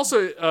 But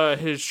also,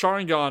 his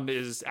Sharingan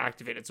is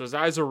activated, so his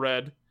eyes are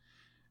red,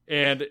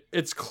 and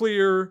it's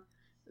clear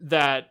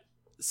that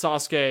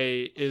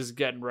Sasuke is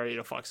getting ready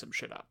to fuck some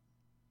shit up.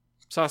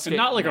 Sasuke, And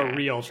not like nah. a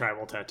real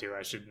tribal tattoo,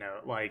 I should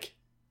note. Like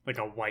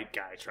a white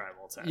guy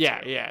tribal tattoo.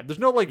 Yeah. There's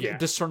no Yeah.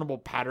 discernible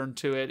pattern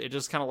to it. It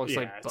just kind of looks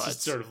Yeah, like it's butts.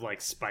 just sort of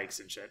like spikes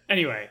and shit.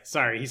 Anyway,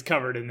 sorry, he's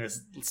covered in this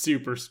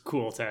super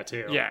cool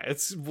tattoo. Yeah,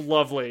 it's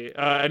lovely.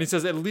 And he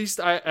says,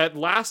 at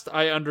last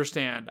I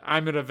understand.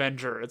 I'm an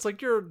Avenger. It's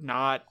like, you're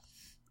not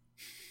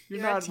You're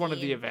a not one of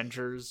the teen.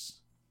 Avengers.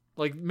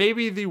 Like,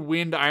 maybe the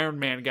Wind Iron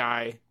Man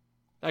guy.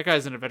 That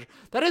guy's an Avenger.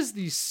 That is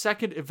the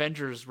second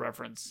Avengers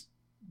reference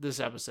this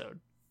episode.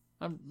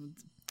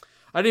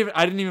 I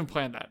didn't even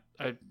plan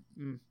that.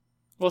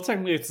 Well,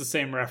 technically, it's the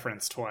same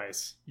reference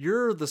twice.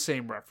 You're the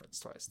same reference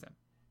twice, Tim.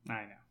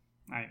 I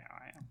know.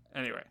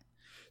 Anyway,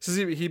 says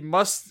he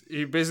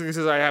basically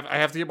says I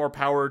have to get more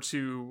power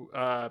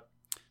to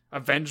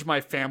avenge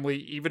my family,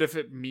 even if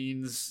it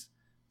means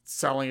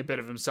selling a bit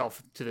of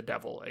himself to the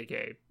devil,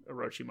 aka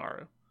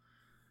Orochimaru.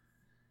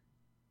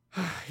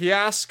 He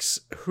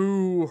asks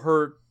who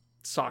hurt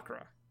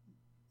Sakura.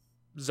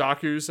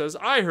 Zaku says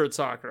I hurt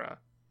Sakura,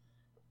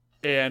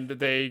 and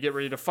they get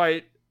ready to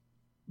fight.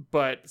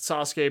 But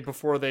Sasuke,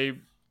 before they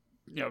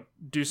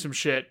do some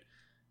shit,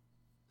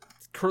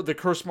 the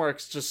curse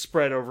marks just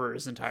spread over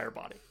his entire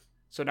body.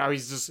 So now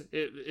he's just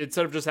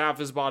instead of just half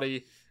his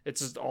body,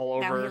 it's just all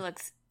over. Now he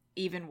looks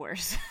even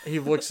worse. He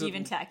looks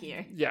even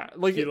tackier. Yeah,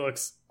 like He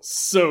looks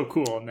so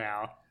cool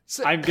now.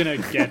 so, I'm gonna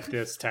get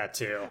this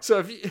tattoo. so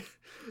if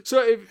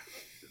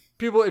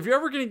you're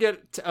ever gonna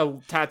get a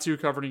tattoo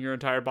covering your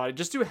entire body,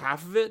 just do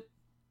half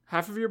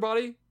of your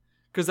body,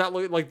 because that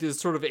look like this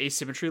sort of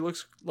asymmetry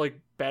looks like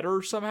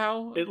better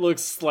somehow. It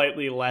looks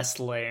slightly less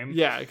lame.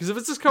 Yeah, because if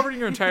it's just covering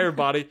your entire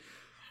body,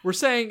 we're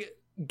saying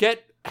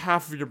get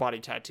half of your body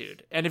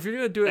tattooed. And if you're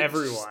gonna do it,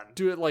 Everyone. just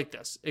do it like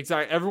this.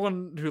 Exactly.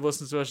 Everyone who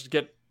listens to us should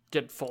get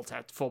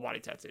full body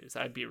tattoos.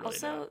 That'd be really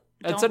Also, dope.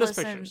 And don't send us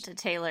listen pictures. to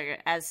Taylor,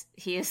 as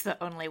he is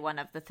the only one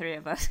of the three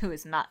of us who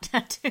is not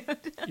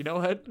tattooed. You know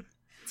what?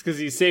 It's because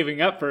he's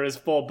saving up for his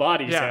full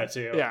body Yeah,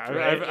 tattoo. yeah.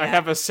 right? I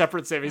have a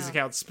separate savings Oh.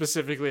 account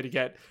specifically to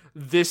get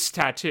this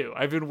tattoo.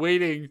 I've been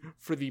waiting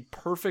for the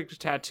perfect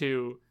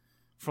tattoo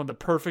from the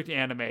perfect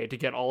anime to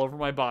get all over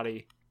my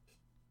body.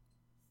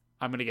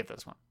 I'm gonna get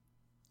this one.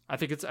 I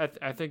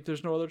think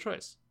there's no other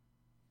choice.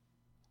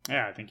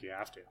 Yeah, I think you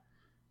have to.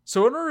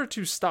 So in order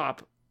to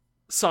stop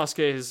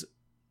Sasuke's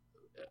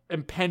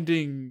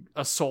impending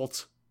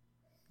assault,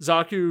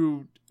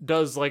 Zaku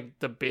does like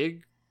the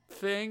big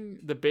thing,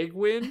 the big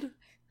wind.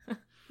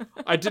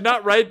 I did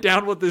not write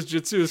down what this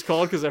jutsu is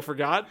called because I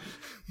forgot,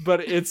 but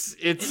it's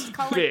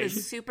Call it big. the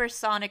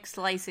supersonic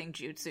slicing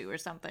jutsu or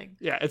something.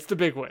 Yeah, it's the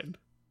big wind.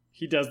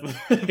 He does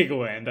the big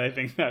wind. I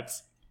think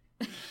that's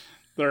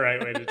the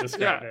right way to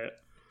describe Yeah. it.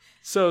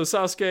 So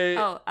Sasuke,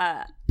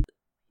 Oh,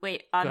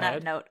 wait, on Go that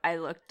ahead. note,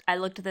 I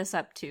looked this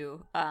up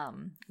too.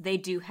 They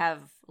do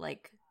have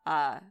like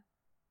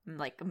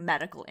like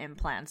medical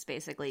implants,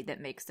 basically, that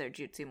makes their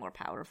jutsu more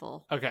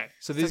powerful. Okay,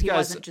 so So these he guys.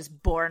 wasn't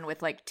just born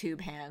with like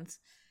tube hands.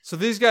 So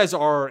these guys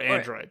are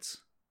androids.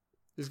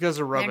 These guys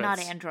are robots. They're not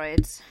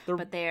androids, They're-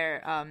 but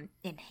they're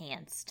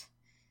enhanced.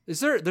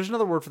 There's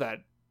another word for that.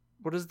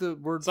 What is the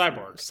word?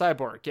 Cyborg.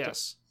 Cyborg.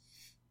 Yes.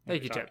 Yeah,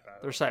 Thank we you, talked Ted. about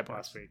it They're cyborgs.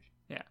 last week.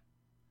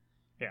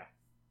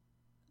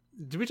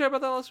 Did we talk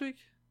about that last week?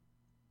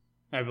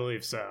 I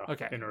believe so.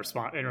 Okay. In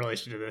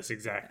relation to this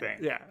exact thing.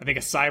 Yeah. I think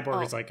a cyborg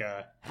Oh. is like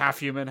a Half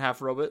human,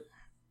 half robot.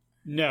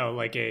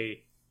 like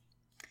a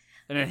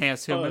An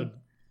enhanced human.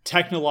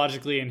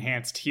 technologically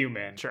enhanced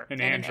human. Sure.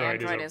 An And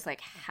android, an android is is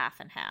like half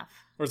and half.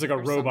 or it's like a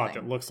or robot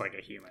something. that looks like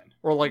a human.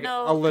 Or like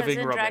No, a because living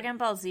in robot. Dragon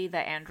Ball Z, the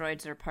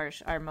androids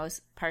are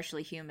most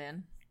partially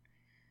human.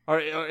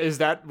 Is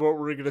that what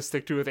we're going to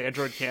stick to with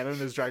Android canon?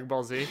 Is Dragon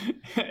Ball Z?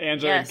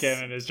 Android Yes.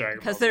 canon is Dragon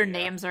Ball Because Z, their yeah.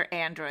 names are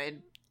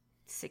Android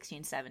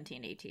 16,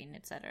 17, 18,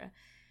 etc.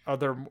 Are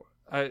there?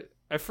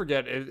 I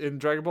forget. In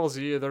Dragon Ball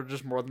Z, are there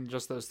just more than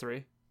just those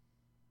three?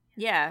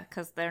 Yeah,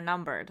 because they're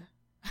numbered.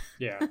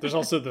 Yeah. There's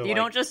also the You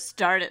don't just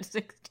start at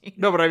 16.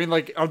 No, but I mean,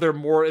 like, are there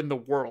more in the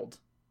world?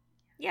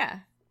 Yeah.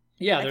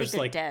 Yeah, I think there's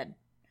they're like dead.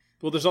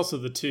 well there's also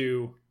the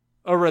two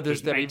Oh, right.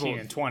 There's there's that 19 evil.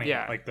 and 20,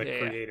 Yeah, like the yeah,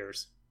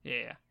 creators.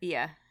 Yeah.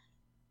 Yeah.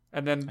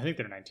 And I then think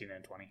they're 19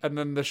 and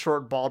 20. the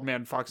short bald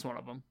man fucks one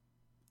of them.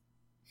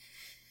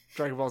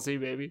 Dragon Ball Z,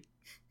 baby.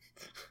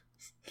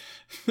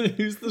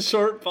 Who's the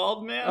short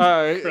bald man?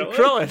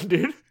 Krillin,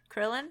 dude.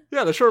 Krillin?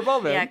 Yeah, the short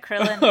bald man. Yeah,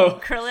 Krillin. Oh.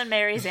 Krillin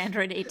marries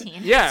Android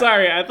 18. Yeah.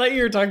 Sorry. Sorry, I thought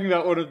you were talking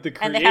about one of the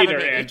And they have a creator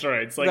baby.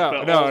 androids, like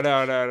no,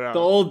 the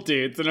old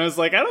dudes, and I was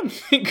like, I don't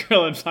think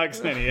Krillin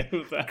fucks any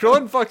of them.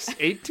 Krillin fucks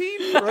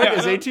 18, right? Yeah,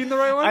 Is 18 the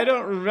right one? I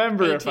don't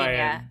remember 18, if I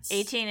yeah. had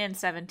 18 and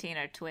 17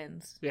 are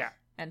twins. Yeah.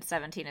 And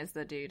 17 is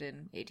the dude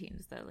and 18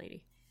 is the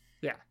lady.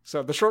 Yeah.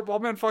 So the short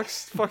bald man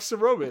fucks the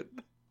robot.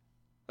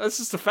 That's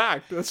just a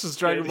fact. That's just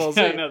Dragon Ball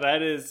Z. Yeah, no,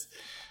 that's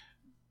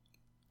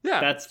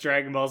Yeah.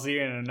 Dragon Ball Z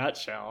in a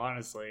nutshell,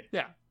 honestly.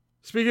 Yeah.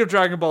 Speaking of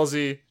Dragon Ball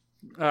Z,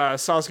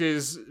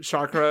 Sasuke's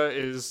chakra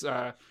is.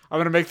 I'm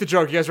going to make the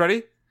joke. You guys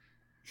ready?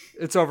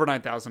 It's over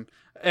 9,000.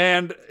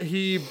 And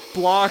he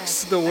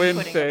blocks the I'm wind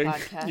quitting thing. the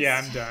podcast.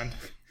 Yeah, I'm done. I'm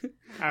Quitting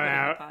the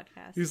out.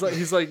 podcast.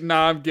 He's like,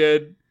 nah, I'm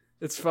good.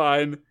 It's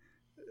fine.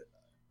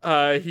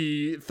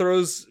 He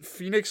throws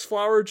Phoenix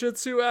Flower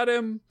Jutsu at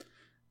him.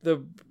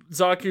 The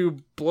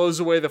Zaku blows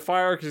away the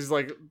fire because he's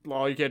like,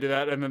 "Lol, you can't do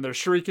that." And then there's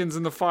shurikens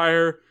in the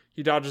fire.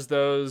 He dodges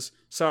those.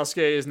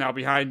 Sasuke is now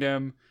behind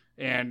him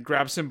and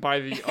grabs him by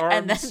the arms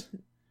And then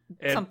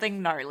and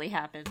something gnarly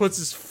happens. puts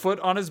his foot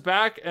on his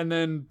back and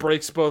then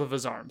breaks both of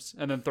his arms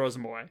and then throws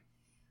him away.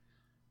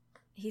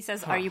 He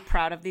says, "Are you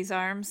proud of these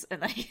arms?"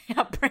 And then he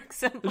breaks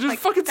them. It just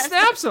fucking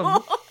snaps him.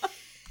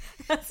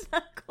 That's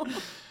not cool.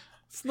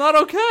 It's not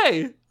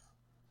okay.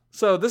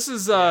 So this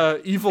is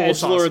evil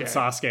Edgelord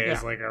Sasuke. Sasuke Yeah.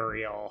 is like a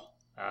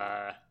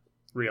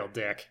real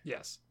dick.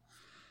 Yes.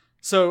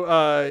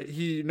 So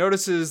he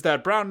notices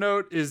that Brown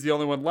Note is the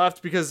only one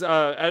left because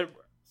at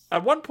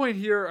one point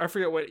here, I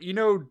forget what,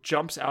 Ino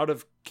jumps out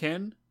of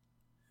Kin.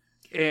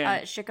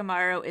 And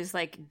Shikamaru is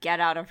like,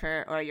 "Get out of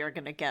her or you're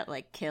gonna get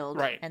like killed."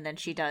 Right. And then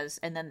she does,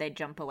 and then they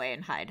jump away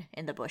and hide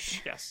in the bush.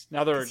 yes,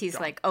 now they're 'Cause he's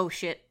gone. like, "Oh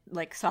shit,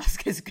 like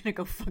Sasuke's gonna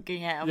go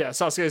fucking ham." Yeah,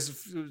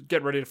 Sasuke's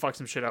getting ready to fuck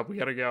some shit up. We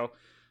gotta go.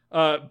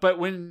 But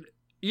when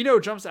Ino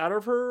jumps out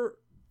of her,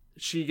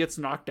 she gets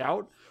knocked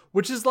out,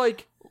 which is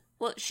like,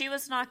 Well, she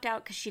was knocked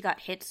out because she got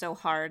hit so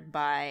hard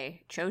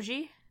by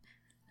Choji.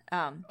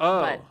 Oh.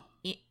 But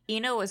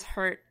Ino was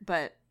hurt,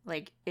 but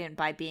like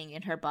by being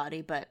in her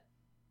body, but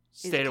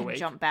stayed can awake.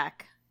 jump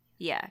back.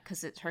 Yeah,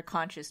 because her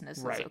consciousness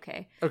is Right.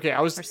 okay Okay,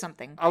 or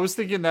something. I was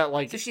thinking that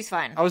like So she's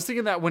fine. I was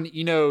thinking that when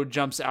Ino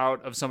jumps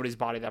out of somebody's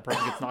body, that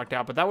person gets knocked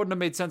out, but that wouldn't have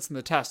made sense in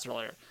the test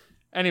earlier.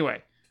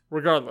 Anyway,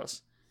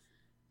 regardless.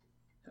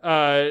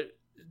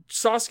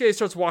 Sasuke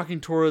starts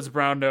walking towards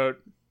Brown Note,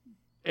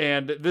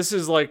 and this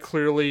is like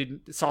clearly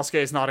Sasuke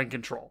is not in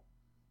control.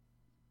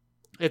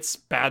 It's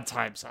bad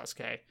time,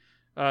 Sasuke.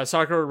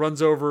 Sakura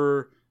runs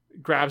over,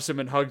 grabs him,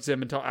 and hugs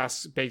him until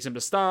begs him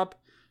to stop.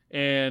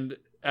 And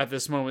at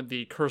this moment,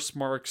 the curse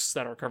marks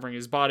that are covering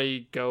his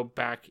body go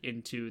back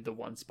into the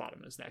one spot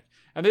on his neck.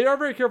 And they are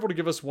very careful to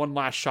give us one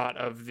last shot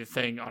of the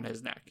thing on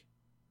his neck,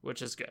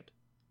 which is good.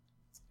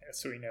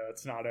 So we know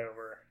it's not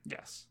over.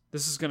 Yes,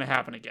 this is going to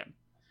happen again.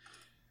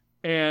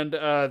 And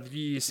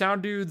the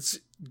sound dudes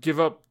give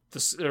up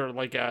this, or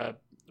like,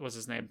 what's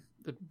his name?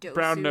 The Dosu.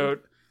 Brown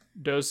Note,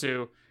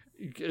 Dosu,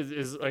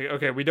 is like,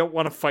 okay, we don't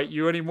want to fight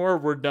you anymore.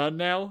 We're done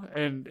now.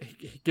 And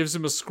he gives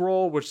him a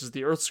scroll, which is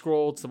the Earth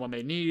Scroll. It's the one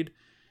they need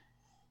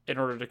in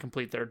order to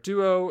complete their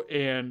duo.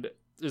 And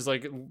is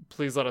like,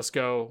 please let us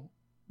go.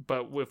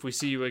 But if we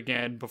see you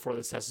again before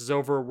this test is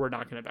over, we're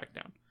not going to back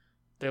down.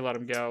 They let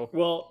him go.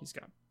 Well, He's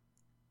gone.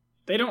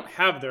 they don't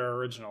have their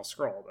original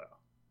scroll though.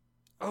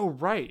 Oh,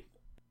 right.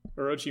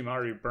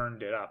 Orochimaru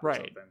burned it up or Right.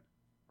 something.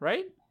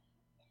 Right?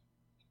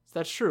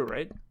 That's true,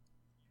 right?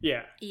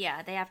 Yeah.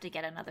 Yeah, they have to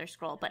get another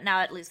scroll, but now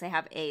at least they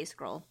have a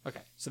scroll. Okay,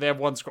 so they have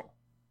one scroll.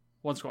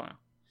 One scroll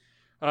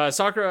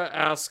Sakura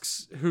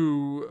asks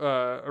who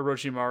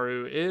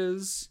Orochimaru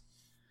is,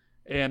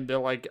 and they're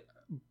like,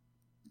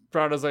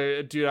 Brondo's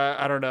like, dude,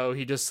 I don't know.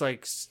 He just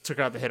like took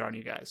out the hit on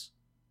you guys.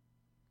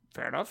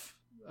 Fair enough.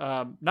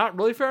 Not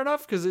really fair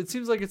enough, because it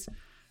seems like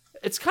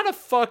it's kind of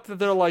fucked that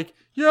they're like,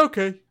 yeah,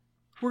 okay,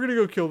 we're gonna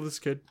go kill this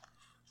kid.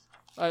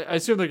 I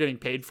assume they're getting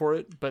paid for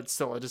it, but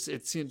still,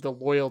 it seems the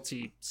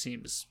loyalty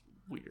seems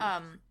weird.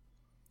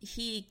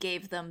 He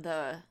gave them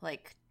the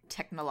like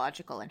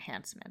technological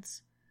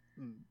enhancements.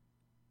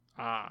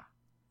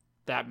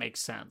 That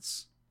makes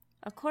sense.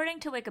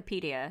 According to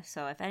Wikipedia,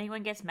 so if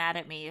anyone gets mad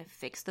at me,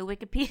 fix the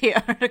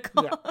Wikipedia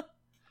article. Yeah.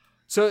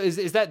 So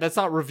is that's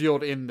not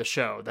revealed in the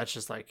show? That's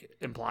just like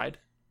implied?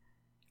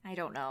 I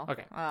don't know.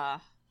 Okay.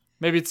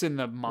 Maybe it's in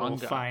the manga. We'll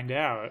find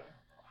out.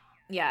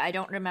 Yeah, I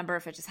don't remember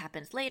if it just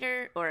happens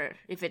later or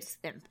if it's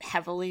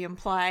heavily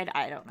implied.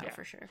 I don't know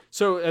for sure.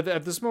 So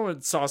at this moment,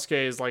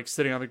 Sasuke is like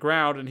sitting on the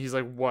ground and he's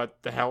like, what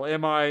the hell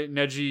am I?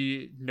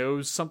 Neji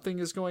knows something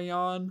is going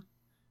on.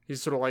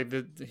 He's sort of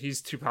like,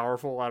 he's too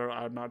powerful.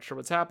 I'm not sure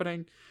what's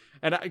happening.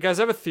 And guys,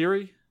 I have a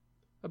theory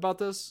about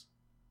this.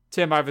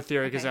 Tim, I have a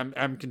theory because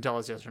M can tell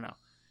us yes or no.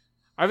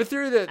 I have a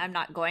theory that... I'm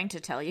not going to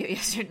tell you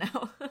yes or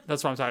no.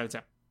 That's what I'm talking to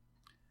Tim.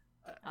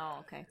 Oh,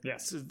 okay.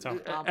 Yes. Tell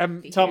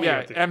me.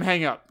 Yeah, M,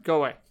 hang up. Go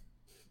away.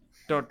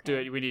 Don't do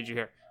it. We need you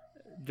here.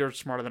 You're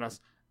smarter than us.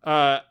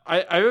 I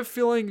have a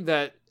feeling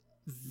that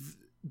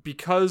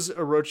because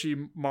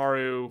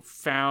Orochimaru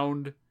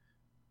found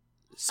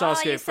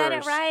Sasuke you first... said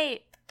it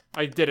right.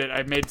 I did it.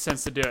 I made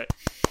sense to do it.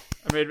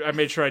 I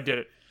made sure I did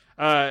it.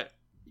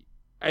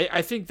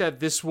 I think that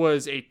this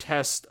was a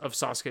test of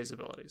Sasuke's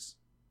abilities.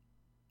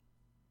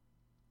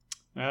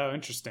 Oh,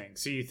 interesting.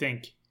 So you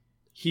think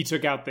he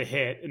took out the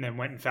hit and then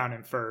went and found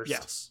him first?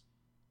 Yes.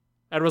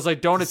 And was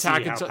like, don't To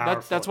attack see how until...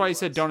 powerful That's why he he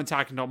said was. don't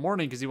attack until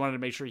morning, because he wanted to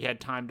make sure he had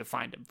time to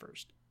find him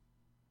first.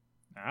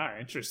 Ah,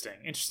 interesting.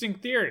 Interesting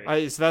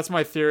theory. So that's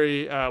my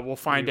theory. We'll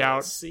find We will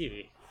out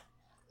see.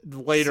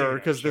 later, Soon,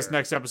 because this sure.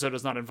 next episode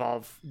does not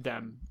involve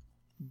them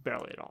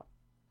barely at all.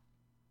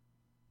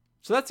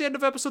 So that's the end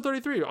of episode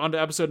 33. On to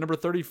episode number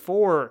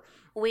 34.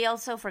 We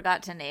also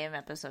forgot to name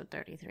episode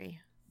 33.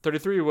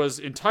 33 was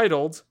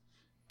entitled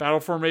Battle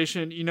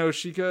Formation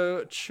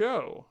Inoshika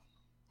Cho.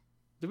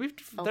 Did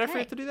I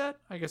forget to do that?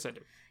 I guess I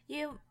did.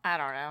 I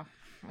don't know.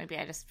 Maybe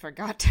I just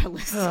forgot to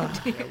listen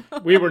to you.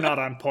 We were not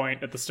on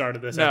point at the start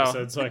of this No.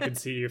 episode, so I could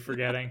see you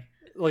forgetting.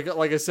 Like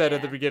I said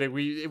at the beginning,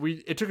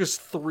 it took us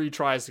 3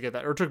 tries to get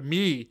that, or it took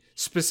me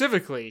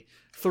specifically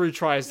 3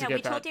 tries to Yeah, get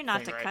we that. told you not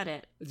to thing cut right.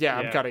 it. Yeah,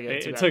 I'm cutting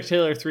it. It took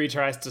Taylor 3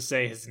 tries to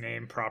say his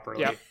name properly.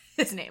 Yep.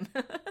 His name.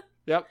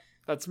 Yep,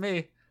 that's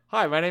me.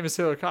 Hi, my name is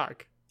Taylor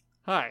Cock.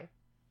 Hi.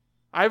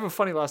 I have a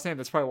funny last name.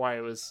 That's probably why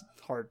it was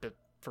hard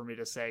for me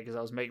to say, because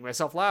I was making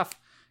myself laugh,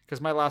 because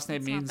my last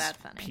name It's not means that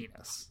funny.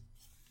 penis.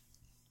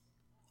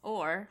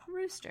 Or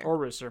rooster. Or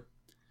rooster.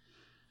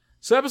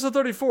 So episode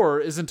 34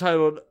 is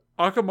entitled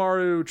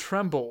Akamaru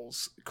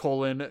Trembles,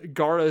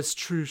 Gaara's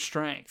True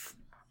Strength.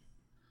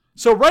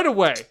 So right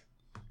away,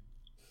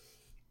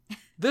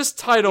 this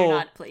You're title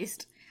not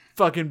pleased.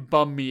 fucking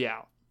bummed me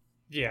out.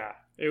 Yeah,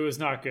 it was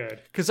not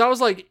good. Because I was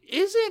like,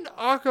 isn't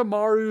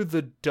Akamaru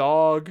the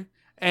dog?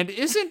 And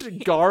isn't He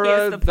is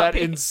Gaara the that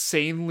puppy.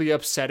 insanely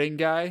upsetting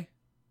guy?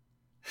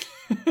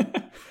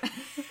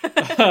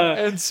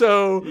 And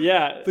so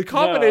Yeah. the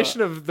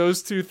combination of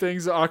those two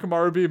things,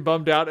 Akamaru being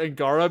bummed out and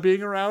Gaara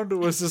being around,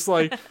 was just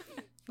like,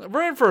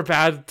 we're in for a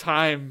bad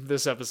time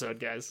this episode,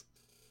 guys.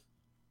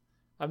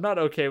 I'm not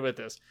okay with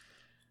this.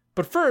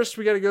 But first,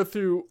 we got to go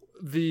through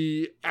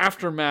the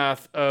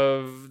aftermath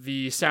of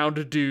the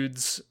Sound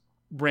Dudes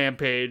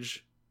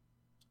rampage,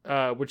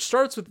 which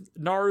starts with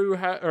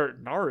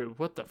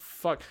Naruto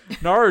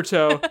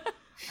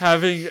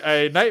having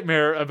a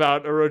nightmare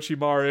about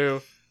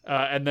Orochimaru,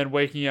 and then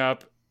waking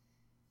up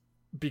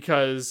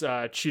because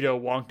Cheeto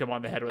wonked him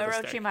on the head with a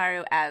stick.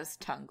 Orochimaru as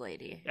Tongue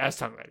Lady. As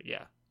Tongue Lady,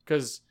 yeah.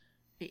 Because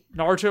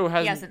Naruto He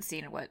hasn't... hasn't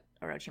seen what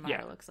Orochimaru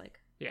Yeah. looks like.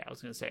 Yeah, I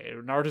was going to say,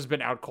 Naruto's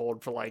been out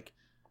cold for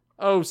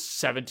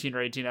 17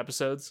 or 18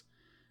 episodes.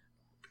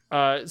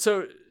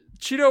 So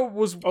Cheeto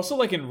was... Also,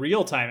 like in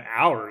real time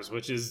hours,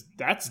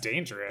 that's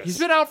dangerous. He's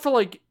been out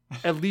for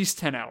at least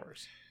 10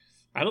 hours.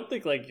 I don't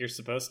think you're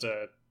supposed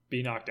to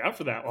be knocked out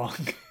for that long.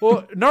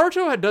 Well,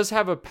 Naruto does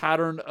have a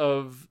pattern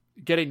of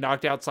getting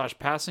knocked out /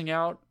 passing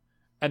out,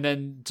 and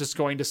then just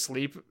going to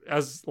sleep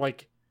as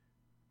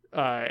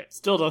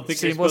Still don't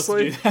think you're supposed to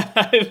seamlessly. do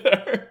that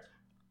either.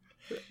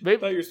 I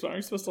maybe, thought you're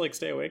supposed to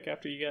stay awake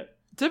after you get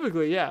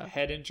typically, yeah. a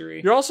head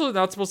injury. You're also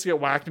not supposed to get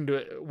whacked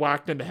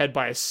in the head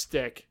by a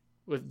stick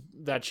with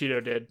that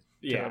Cheeto did.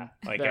 Yeah,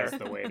 there. as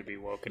the way to be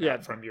woken Yeah.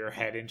 up from your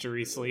head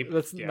injury sleep.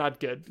 That's Yeah. not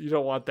good. You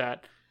don't want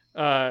that.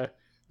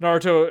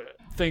 Naruto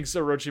thinks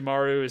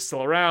Orochimaru is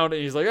still around,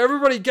 and he's like,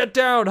 everybody get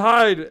down,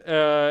 hide!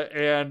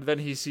 And then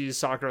he sees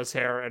Sakura's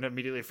hair and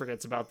immediately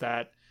forgets about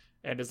that,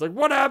 and is like,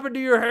 what happened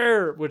to your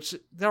hair? Which,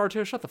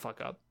 Naruto, shut the fuck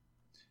up.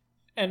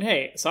 And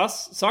hey,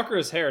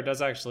 Sakura's hair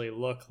does actually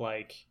look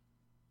like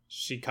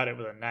she cut it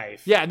with a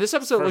knife. Yeah, and this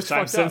episode looks First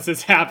time fucked up. since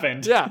this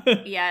happened. Yeah.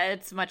 Yeah,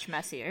 it's much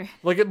messier.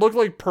 Like, it looked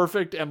like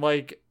perfect and,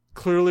 like,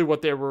 clearly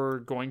what they were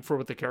going for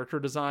with the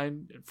character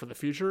design for the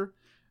future.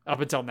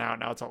 Up until now.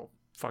 Now it's all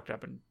fucked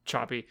up and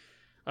choppy.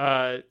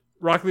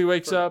 Rock Lee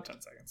wakes For up.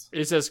 10 seconds.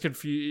 Is as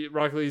confused.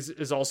 Rock Lee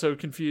is also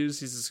confused.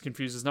 He's as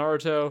confused as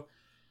Naruto.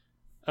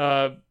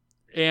 So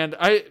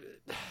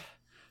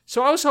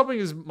I was hoping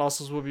his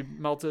muscles would be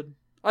melted.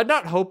 I'm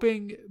not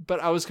hoping, but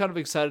I was kind of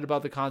excited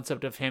about the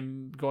concept of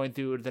him going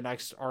through the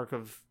next arc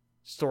of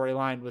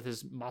storyline with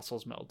his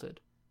muscles melted.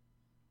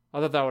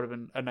 I thought that would have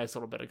been a nice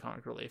little bit of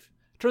comic relief.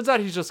 Turns out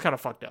he's just kind of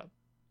fucked up.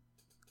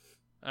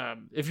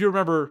 If you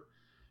remember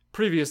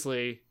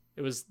previously,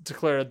 it was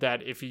declared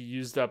that if he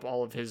used up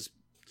all of his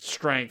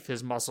strength,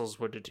 his muscles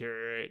would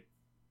deteriorate,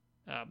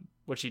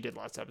 which he did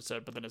last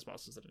episode, but then his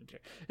muscles didn't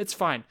deteriorate. It's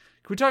fine.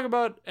 Can we talk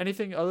about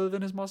anything other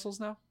than his muscles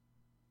now?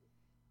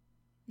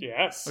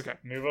 Yes. Okay.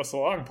 Move us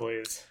along,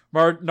 please.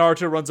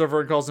 Naruto runs over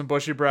and calls him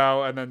Bushy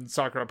Brow, and then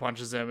Sakura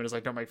punches him and is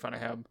like, don't make fun of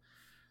him.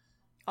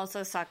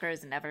 Also, Sakura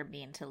is never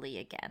mean to Lee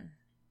again.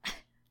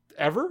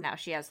 Ever? Now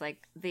she has,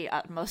 like, the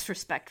utmost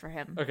respect for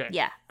him. Okay,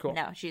 Yeah. cool.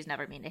 No, she's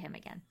never mean to him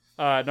again.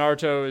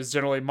 Naruto is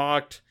generally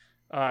mocked.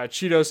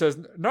 Cheeto says,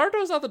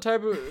 Naruto's not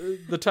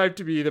the type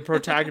to be the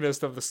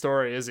protagonist of the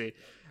story, is he?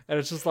 And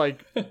it's just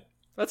like,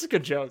 that's a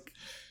good joke.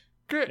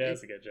 Good. Yeah,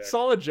 that's a good joke.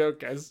 Solid joke,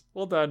 guys.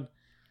 Well done.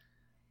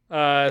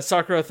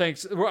 Sakura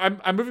thanks.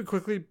 I'm moving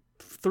quickly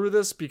through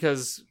this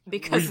because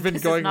we've been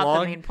this going is not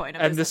long, the main point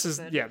of and this this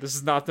episode.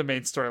 is not the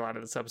main storyline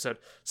of this episode.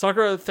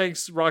 Sakura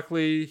thanks Rock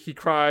Lee. He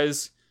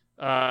cries.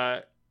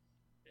 As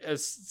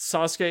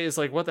Sasuke is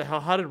like, what the hell?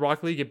 How did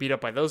Rock Lee get beat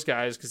up by those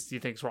guys? Because he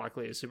thinks Rock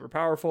Lee is super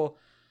powerful.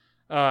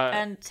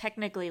 And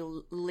technically,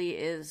 Lee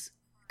is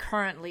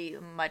currently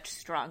much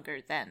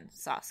stronger than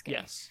Sasuke.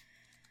 Yes.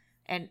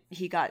 And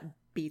he got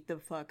beat the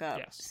fuck up.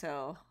 Yes.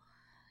 So,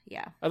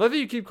 yeah. I love that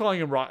you keep calling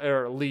him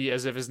Lee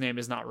as if his name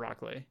is not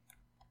Rock Lee.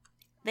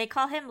 They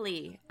call him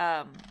Lee.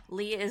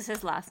 Lee is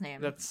his last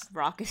name. That's-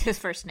 Rock is his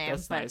first name.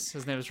 That's but nice.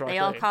 His name is Rock They Lee.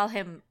 all call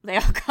him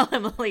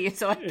Lee,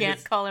 so I can't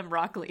is. call him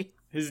Rock Lee.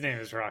 His name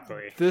is Rock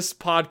Lee. This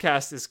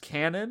podcast is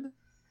canon.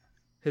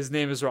 His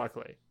name is Rock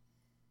Lee.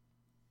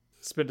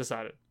 It's been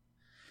decided.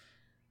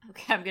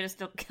 Okay, I'm gonna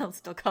still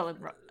call him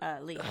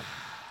Lee.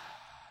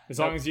 As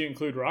long as you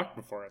include Rock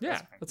before it. Yeah,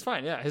 that's fine. that's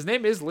fine. Yeah, his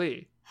name is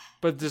Lee,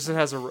 but this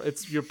has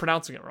you're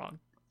pronouncing it wrong.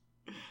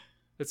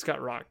 It's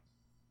got Rock,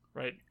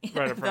 right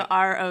up The front.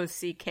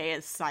 ROCK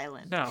is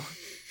silent. No,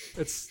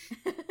 it's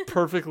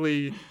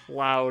perfectly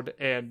loud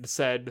and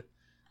said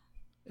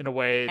in a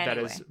way that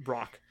is Anyway.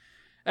 Rock.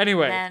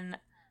 Anyway, Then,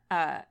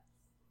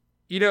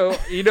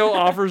 Ino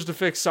offers to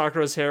fix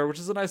Sakura's hair, which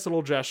is a nice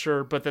little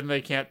gesture, but then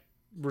they can't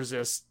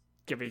resist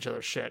giving each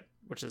other shit,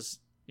 which is,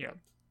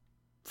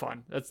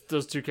 fun. That's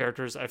those two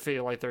characters. I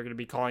feel like they're going to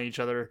be calling each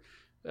other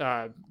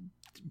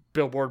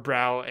Billboard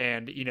Brow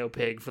and Eno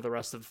Pig for the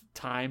rest of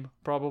time,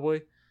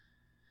 probably.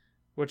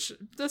 Which,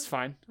 that's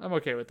fine. I'm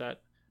okay with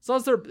that.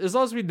 As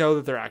long as we know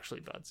that they're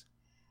actually buds.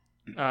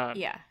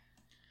 yeah.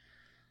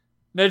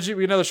 Neji,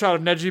 we know the shot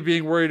of Neji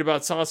being worried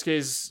about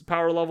Sasuke's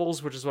power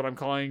levels, which is what I'm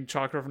calling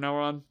chakra from now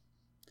on.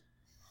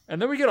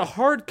 And then we get a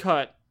hard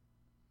cut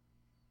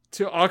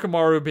to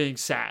Akamaru being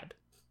sad.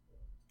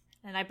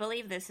 And I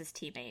believe this is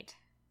teammate.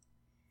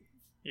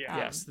 Yeah.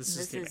 Yes, this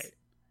is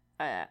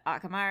teammate.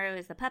 Akamaru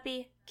is the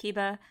puppy,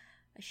 Kiba,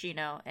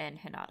 Shino, and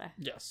Hinata.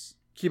 Yes.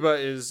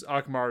 Kiba is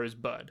Akamaru's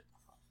bud.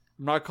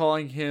 I'm not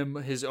calling him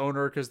his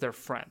owner because they're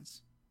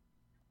friends.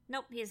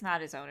 Nope, he's not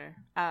his owner.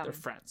 They're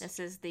friends. This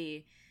is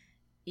the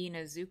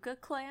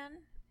Inuzuka clan,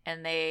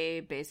 and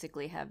they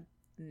basically have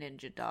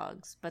ninja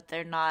dogs, but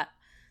they're not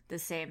the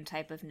same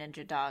type of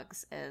ninja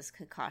dogs as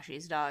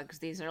Kakashi's dogs.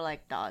 These are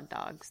like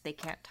dogs. They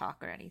can't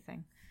talk or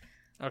anything.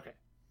 Okay.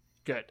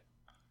 Good.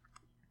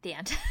 The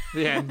end.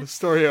 The end.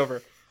 Story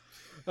over.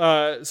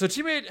 So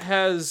teammate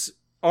has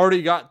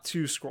already got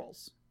 2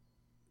 scrolls.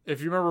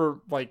 If you remember,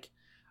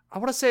 I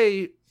want to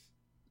say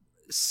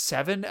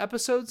 7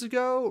 episodes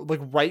ago,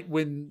 right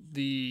when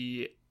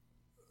they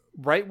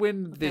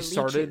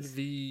started leeches.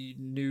 the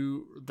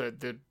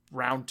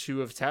round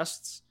 2 of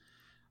tests,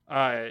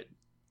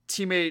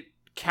 teammate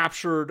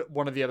captured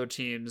one of the other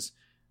teams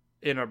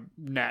in a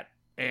net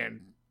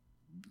and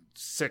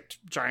sicked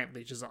giant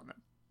leeches on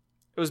them.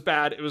 It was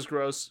bad. It was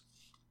gross.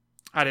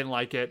 I didn't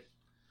like it.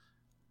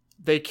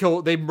 They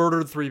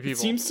murdered 3 people. It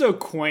seems so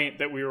quaint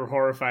that we were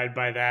horrified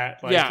by that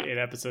 8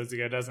 episodes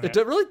ago, doesn't it?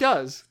 It really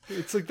does.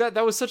 It's like that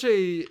was such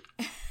a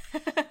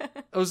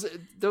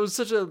that was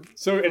such a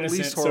So at innocent,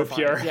 least so horrifying.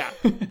 pure. Yeah.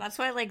 That's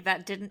why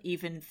that didn't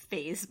even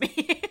phase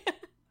me.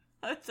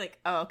 I was like,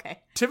 oh, okay.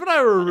 Tim and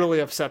I were really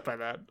upset by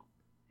that.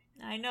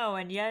 I know,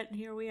 and yet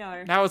here we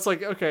are. Now it's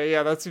like, okay,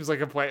 yeah, that seems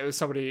like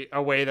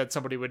a way that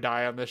somebody would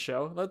die on this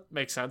show. That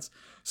makes sense.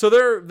 So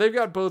they've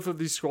got both of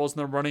these scrolls and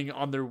they're running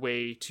on their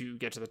way to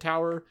get to the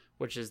tower,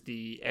 which is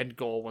the end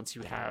goal once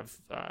you have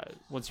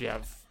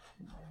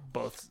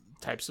both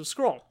types of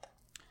scroll.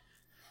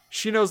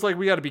 Shino's like,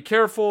 we got to be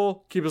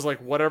careful. Kiba's like,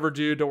 whatever,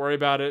 dude, don't worry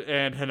about it.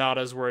 And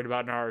Hinata's worried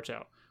about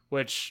Naruto,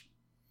 which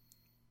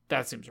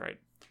That seems right.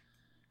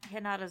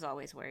 Hinata's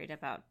always worried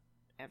about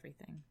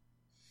everything.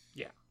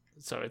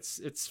 So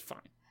it's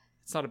fine.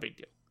 It's not a big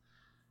deal.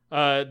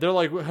 They're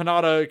like,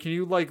 Hinata, can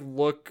you like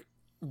look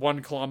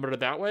 1 kilometer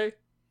that way?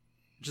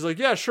 She's like,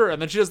 yeah, sure.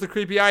 And then she does the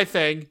creepy eye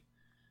thing.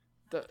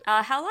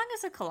 How long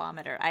is a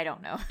kilometer? I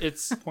don't know.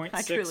 It's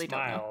 0.6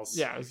 miles.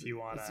 Yeah, if you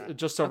want to.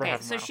 just over okay,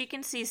 half a so mile. she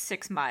can see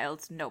 6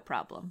 miles, no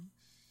problem.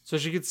 So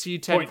she could see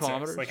 10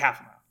 kilometers. like half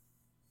a mile.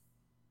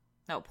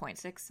 No,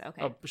 0.6.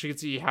 Okay. Oh, she could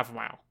see half a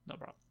mile. No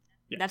problem.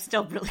 Yeah. That's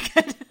still really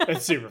good.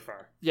 It's super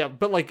far. Yeah,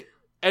 but like,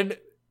 and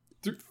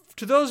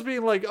to those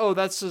being like, oh,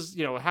 that's just,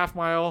 a half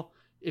mile.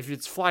 If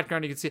it's flat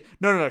ground, you can see it.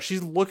 No.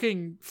 She's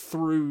looking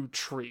through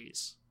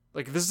trees.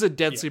 Like, this is a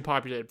densely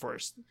populated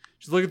forest.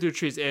 She's looking through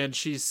trees, and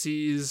she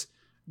sees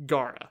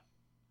Gaara.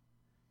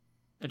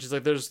 And she's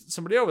like, there's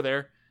somebody over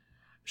there.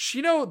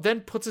 Shino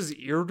then puts his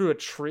ear to a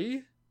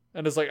tree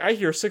and is like, I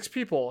hear 6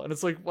 people. And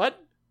it's like,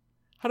 what?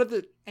 How did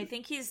the... I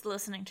think he's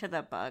listening to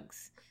the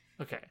bugs.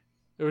 Okay.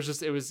 It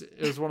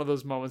was one of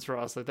those moments for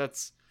us. Like,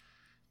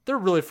 they're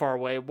really far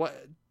away.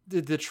 What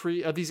did the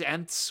tree, are these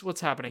Ents?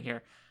 What's happening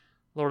here?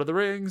 Lord of the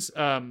Rings.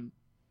 I'm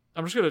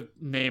just going to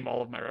name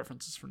all of my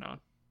references from now on.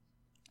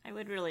 I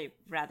would really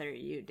rather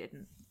you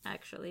didn't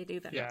actually do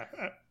that. Yeah.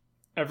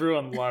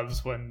 Everyone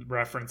loves when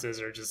references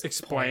are just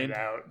Explained. pointed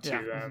out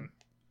to them.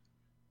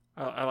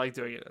 I like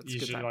doing it. It's a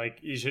good time.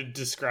 You should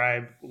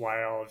describe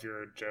why all of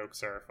your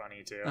jokes are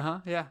funny too.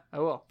 Yeah, I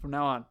will from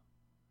now on.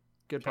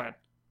 Good plan.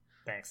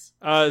 Thanks.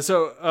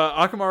 So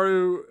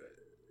Akamaru,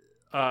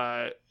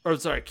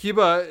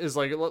 Kiba is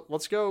like,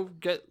 let's go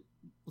get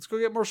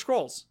more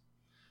scrolls.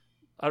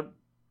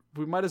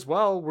 We might as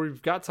well.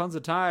 We've got tons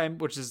of time,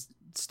 which is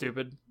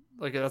stupid.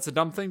 Like, that's a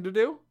dumb thing to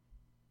do.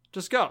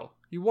 Just go.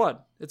 You won.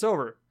 It's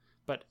over.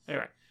 But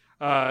anyway,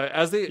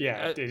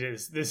 it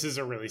is. This is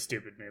a really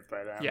stupid move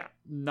by them. Yeah,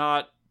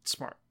 not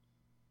smart.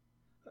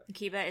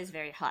 Kiba is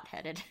very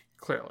hot-headed.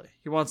 Clearly,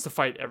 he wants to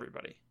fight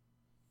everybody.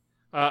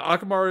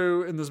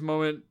 Akamaru in this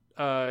moment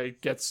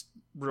gets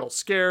real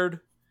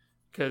scared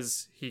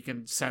because he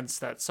can sense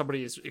that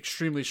somebody is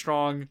extremely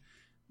strong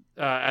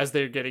as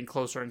they're getting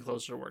closer and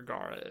closer to where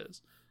Gaara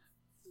is.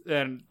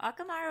 And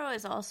Akamaru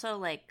is also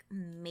like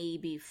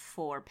maybe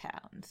 4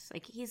 pounds.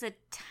 Like, he's a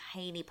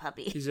tiny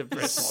puppy. he's a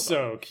very small dog.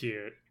 So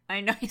cute. I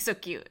know, he's so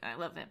cute. I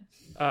love him.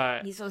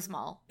 He's so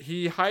small.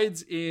 He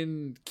hides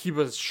in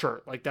Kiba's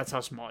shirt. Like, that's how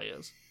small he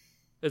is.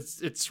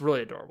 It's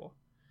really adorable.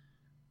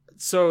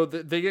 So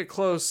they get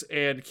close,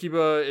 and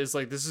Kiba is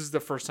like, this is the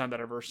first time that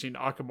I've ever seen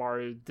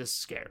Akamaru this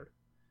scared.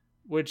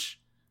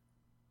 Which,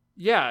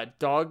 yeah,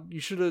 dog, you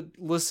should have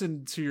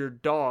listened to your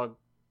dog,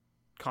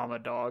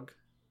 dog.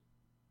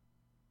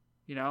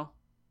 You know?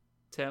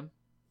 Tim?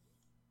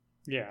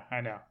 Yeah, I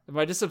know. Am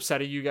I just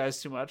upsetting you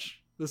guys too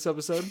much this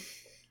episode?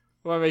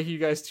 Am I making you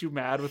guys too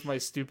mad with my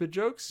stupid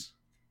jokes?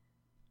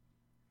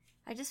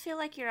 I just feel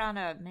like you're on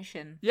a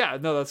mission. Yeah,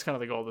 no, that's kind of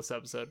the goal of this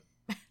episode.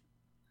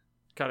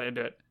 Kind of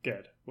into it.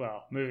 Good.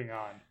 Well, moving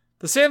on.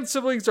 The Sand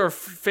siblings are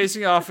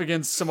facing off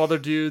against some other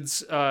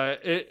dudes.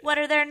 What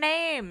are their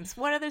names?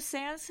 What are their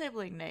Sand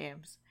sibling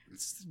names?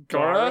 It's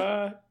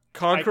Gaara,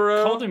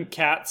 Konkoro. I called him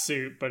Cat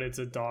Suit, but it's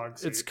a dog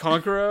suit. It's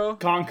Konkoro.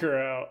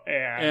 Konkoro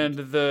and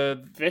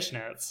the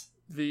Fishnets.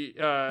 The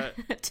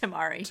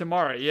Tamari.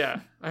 Tamari,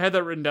 yeah. I had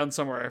that written down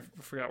somewhere.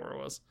 I forgot where it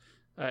was.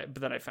 But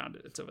then I found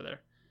it. It's over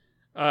there.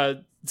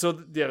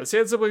 The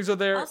Sand siblings are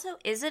there. Also,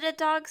 is it a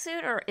dog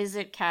suit or is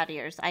it cat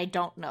ears? I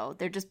don't know.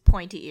 They're just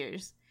pointy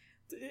ears.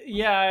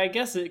 Yeah, I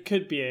guess it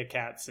could be a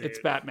cat suit. It's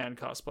Batman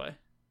cosplay.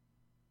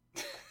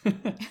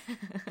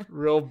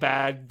 Real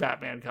bad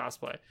Batman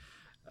cosplay.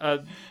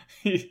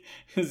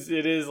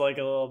 It is like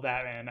a little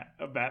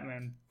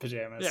Batman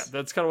pajamas. Yeah,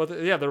 that's kind of what.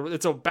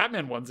 It's a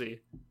Batman onesie.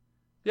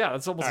 Yeah,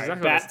 that's almost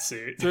exactly bat what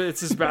suit.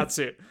 It's his bat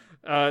suit.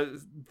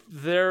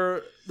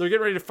 They're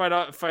getting ready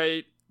to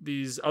fight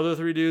these other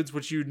 3 dudes,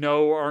 which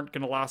aren't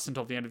going to last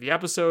until the end of the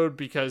episode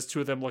because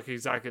 2 of them look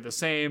exactly the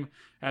same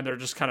and they're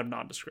just kind of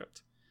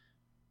nondescript.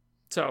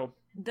 So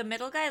the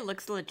middle guy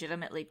looks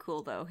legitimately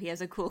cool, though. He has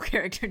a cool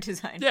character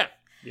design. Yeah.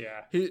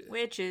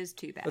 Which is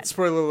too bad. But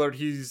spoiler alert,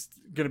 he's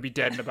going to be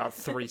dead in about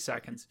 3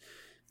 seconds.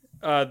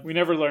 We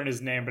never learned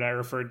his name, but I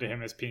referred to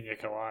him as Pina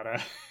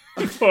Colada.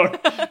 For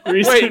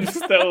reasons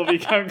that will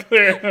become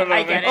clear in a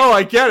moment.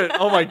 I get it.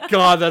 Oh my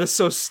god, that is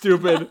so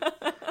stupid.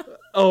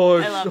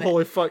 Oh,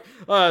 holy fuck.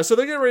 So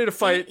they're getting ready to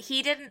fight.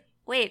 He didn't...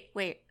 Wait.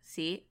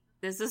 See?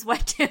 This is why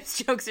Tim's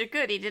jokes are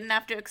good. He didn't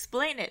have to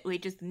explain it. We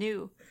just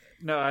knew.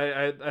 No,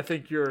 I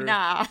think you're...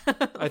 Nah.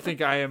 I think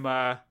I am...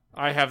 I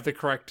have the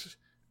correct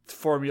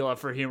formula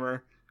for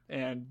humor,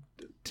 and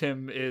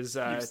Tim is...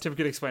 Tim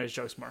can explain his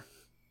jokes more.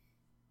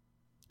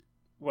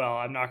 Well,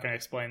 I'm not going to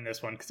explain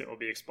this one because it will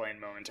be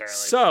explained momentarily.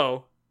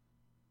 So,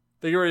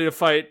 they get ready to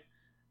fight.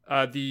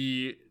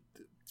 The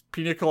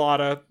Pina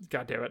Colada,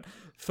 goddammit,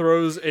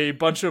 throws a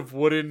bunch of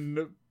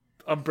wooden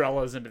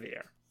umbrellas into the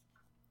air.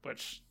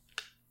 Which,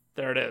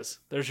 there it is.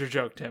 There's your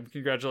joke, Tim.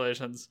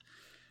 Congratulations.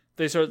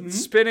 They start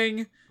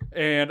spinning,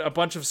 and a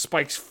bunch of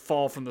spikes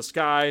fall from the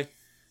sky.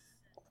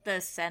 the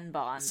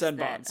Senbons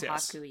Senbons, that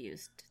yes. Haku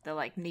used. The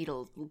like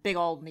needles, big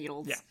old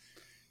needles.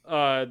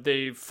 Yeah.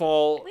 They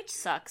fall. Which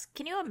sucks.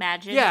 Can you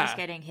imagine Yeah. just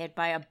getting hit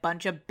by a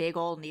bunch of big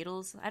old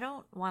needles? I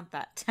don't want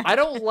that. I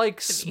don't like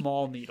to me.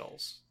 small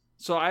needles,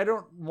 so I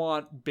don't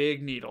want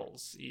big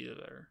needles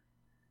either.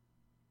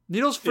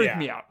 Needles freak Yeah.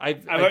 me out. I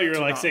thought you were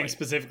do like not saying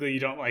specifically you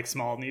don't like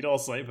small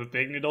needles, like but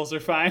big needles are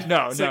fine.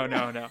 No, It's no, like-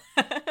 no, no.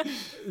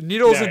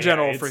 Needles No, in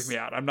general yeah, freak it's- me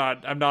out. I'm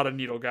not a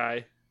needle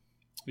guy.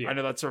 Yeah. I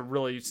know that's a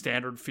really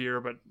standard fear,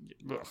 but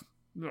ugh,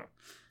 ugh.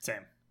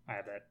 Same. I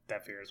had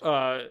that fear as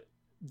well.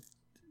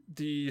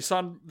 The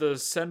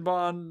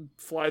Senbon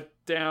fly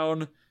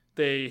down.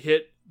 They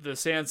hit the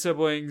Sand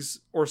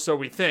siblings, or so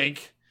we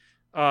think.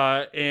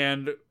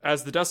 And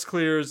as the dust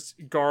clears,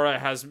 Gaara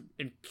has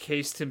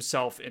encased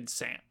himself in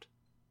sand.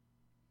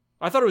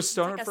 I thought it was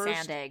stone It's at like a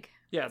first. sand egg.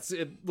 Yeah,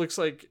 it looks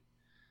like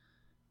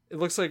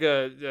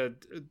a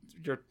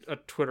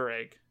Twitter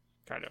egg,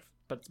 kind of,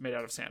 but it's made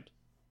out of sand.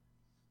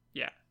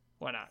 Yeah,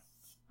 why not?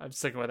 I'm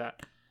sticking with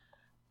that.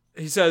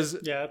 He says,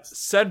 Yeah, it's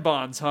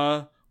Senbons,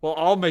 huh? Well,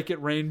 I'll make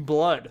it rain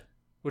blood,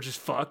 which is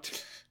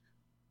fucked.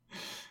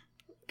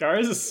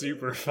 Gaara's a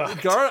super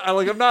fucked. Gaara,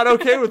 I'm not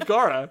okay with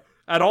Gaara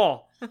at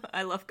all.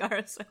 I love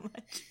Gaara so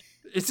much.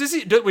 Is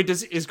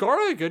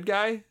Gaara a good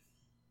guy?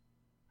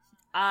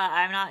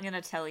 I'm not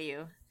gonna tell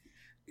you.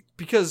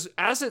 Because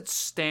as it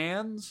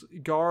stands,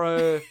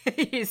 Gaara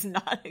He's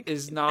not.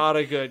 is not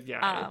a good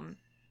guy.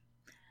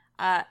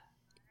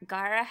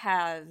 Gaara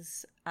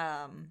has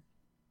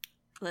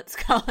let's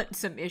call it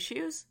some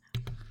issues.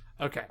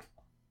 Okay,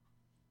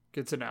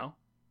 good to know.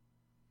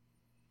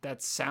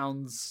 That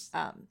sounds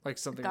like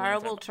something. we're Gaara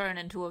gonna will talk turn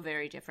into a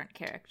very different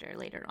character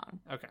later on.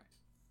 about. Okay,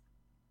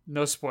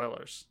 no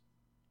spoilers.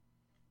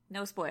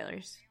 No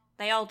spoilers.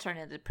 They all turn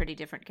into pretty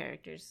different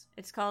characters.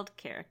 It's called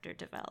character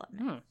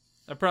development.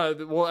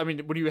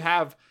 When you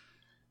have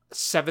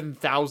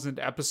 7,000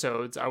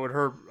 episodes, I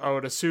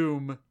would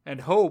assume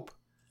and hope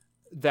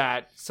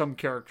that some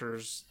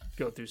characters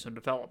go through some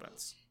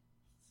developments.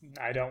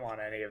 I don't want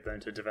any of them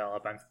to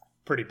develop. I'm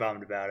pretty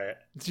bummed about it.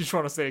 You just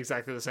want to stay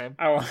exactly the same.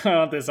 I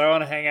want this. I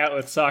want to hang out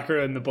with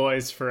Sakura and the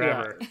boys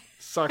forever. Yeah.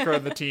 Sakura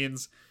and the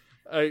teens.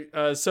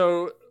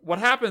 So what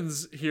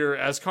happens here,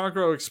 as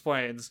Kankuro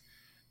explains,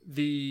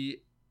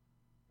 the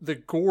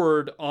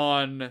gourd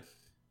on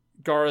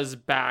Gaara's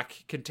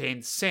back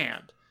contains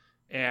sand,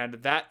 and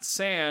that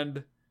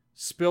sand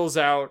spills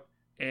out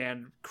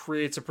and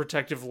creates a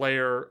protective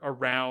layer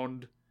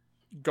around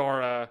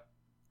Gaara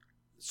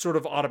sort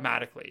of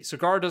automatically. So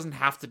Gaara doesn't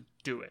have to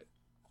do it.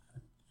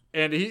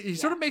 And he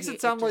sort of makes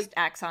it sound like just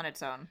acts on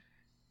its own.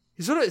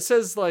 he sort of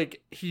says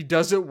like he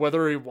does it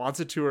whether he wants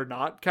it to or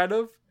not, kind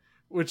of,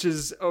 which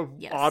is a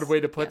odd way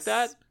to put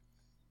that.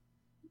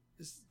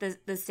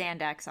 The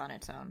sand acts on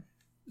its own.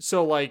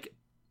 So like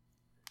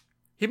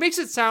he makes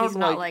it sound He's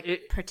not like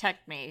it,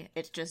 protect me.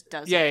 It just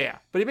does. yeah.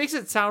 But he makes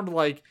it sound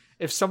like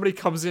if somebody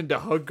comes in to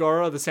hug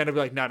Gaara, the sand will be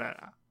like, no.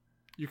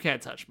 You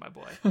can't touch my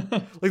boy.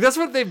 Like that's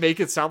what they make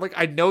it sound like.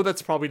 I know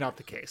that's probably not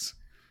the case.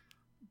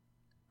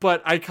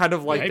 But I kind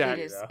of like Maybe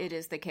that. It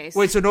is the case.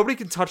 Wait, so nobody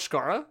can touch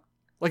Gaara?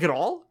 Like at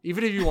all?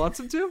 Even if he wants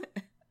him to?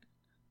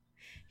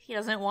 He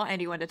doesn't want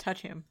anyone to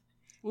touch him.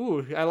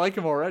 Ooh, I like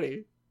him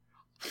already.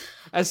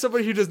 As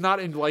somebody who does not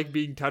like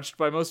being touched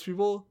by most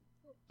people,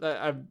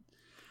 are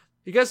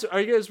you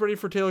guys ready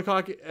for Taylor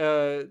Cock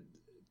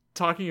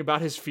talking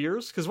about his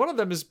fears? Because one of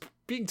them is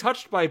being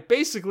touched by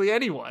basically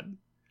anyone.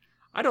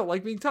 I don't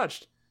like being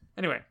touched.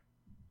 Anyway,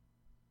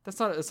 it's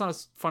not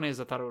as funny as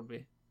I thought it would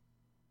be.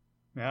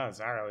 No, it's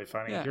not really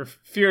funny. Yeah. Your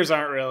fears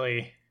aren't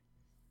really.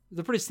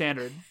 They're pretty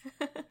standard,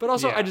 but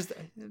also Yeah. I just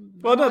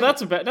Well, no,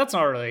 that's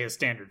not really a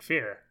standard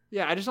fear.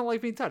 yeah, I just don't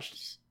like being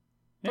touched.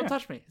 Don't Yeah.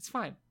 touch me. It's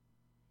fine.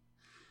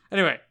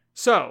 Anyway,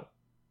 so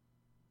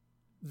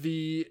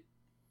the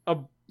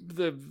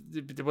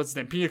what's his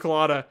name? Pina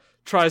Colada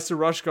tries to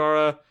rush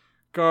Gaara.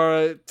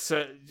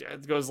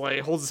 Gaara goes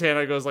like holds his hand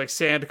out, goes like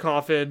sand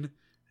coffin,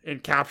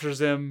 and captures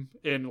him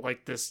in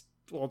like this.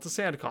 Well, it's a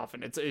sand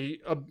coffin. It's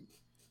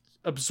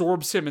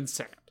absorbs him in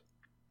sand,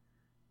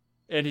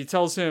 and he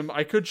tells him,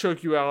 "I could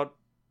choke you out,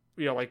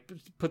 like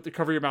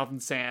cover your mouth in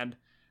sand,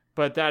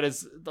 but that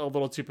is a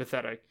little too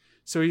pathetic."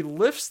 So he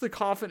lifts the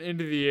coffin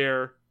into the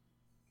air.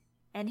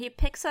 And he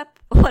picks up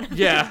one of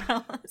Yeah. the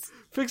umbrellas.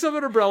 Picks up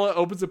an umbrella,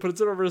 opens it, puts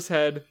it over his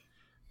head,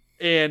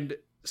 and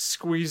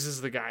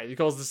squeezes the guy. He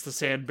calls this the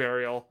sand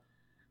burial.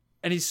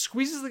 And he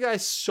squeezes the guy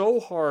so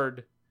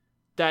hard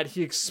that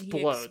he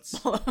explodes. He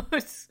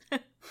explodes.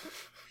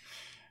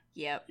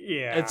 Yep.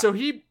 Yeah. And so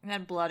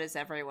And blood is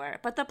everywhere.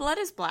 But the blood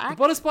is black. the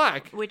blood is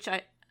black. Which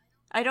I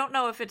don't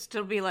know if it's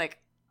to be like,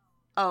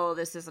 oh,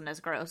 this isn't as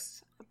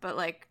gross. But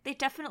like they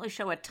definitely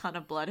show a ton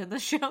of blood in the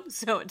show,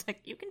 so it's like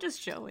you can just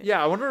show it.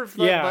 Yeah, I wonder if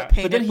Yeah,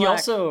 painted but then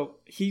black.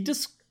 he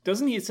just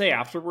doesn't he say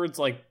afterwards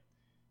like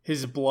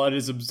his blood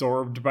is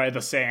absorbed by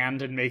the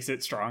sand and makes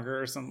it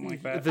stronger or something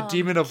like that. the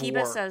demon of Kiba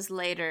war. says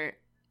later,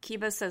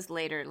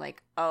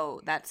 like,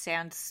 oh, that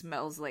sand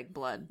smells like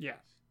blood. Yeah,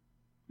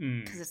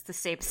 Because it's the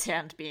same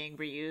sand being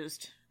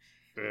reused.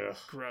 Ugh.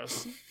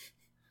 gross.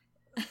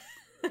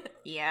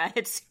 Yeah,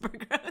 it's super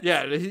gross.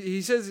 Yeah,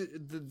 he says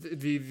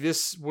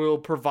this will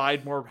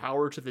provide more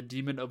power to the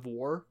demon of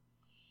war.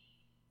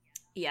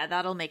 Yeah,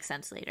 that'll make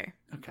sense later.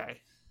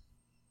 Okay,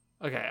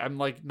 I'm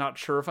like not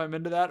sure if I'm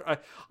into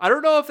that. I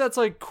don't know if that's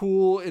like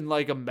cool in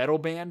like a metal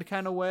band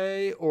kind of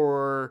way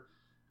or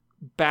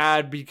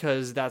bad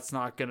because that's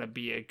not going to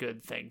be a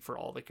good thing for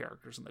all the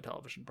characters in the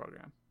television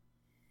program.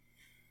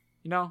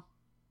 You know?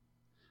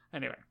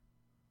 Anyway.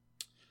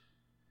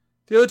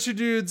 The other two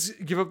dudes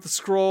give up the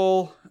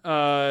scroll.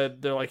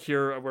 They're like,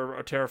 here,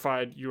 we're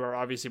terrified. You are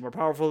obviously more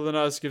powerful than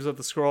us. Gives up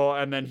the scroll,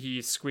 and then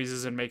he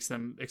squeezes and makes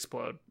them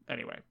explode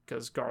anyway,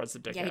 because Gara's the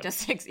dickhead.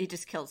 Yeah, he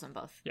just kills them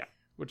both. Yeah,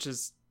 which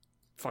is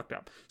fucked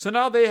up. So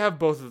now they have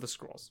both of the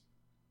scrolls.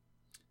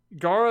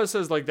 Gara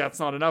says, like,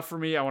 that's not enough for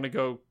me. I want to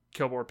go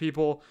kill more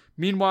people.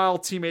 Meanwhile,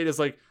 teammate is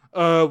like,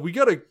 we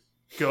gotta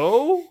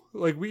go?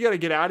 Like, we gotta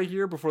get out of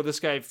here before this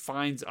guy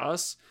finds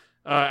us.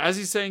 As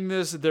he's saying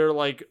this, they're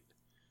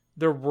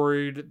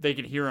worried they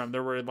can hear him.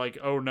 They're worried, like,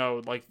 oh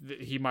no, like,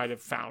 he might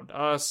have found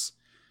us.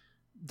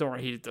 Don't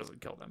worry, he doesn't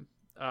kill them.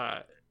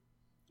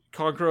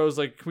 Konkuro's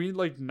like, can we,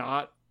 like,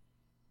 not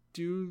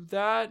do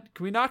that?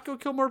 Can we not go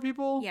kill more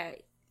people? Yeah,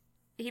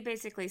 he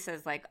basically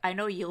says, like, I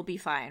know you'll be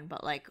fine,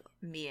 but, like,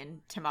 me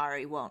and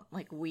Temari won't.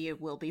 Like, we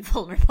will be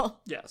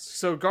vulnerable. Yes.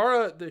 So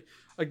Gara,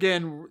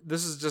 again,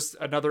 this is just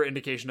another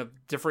indication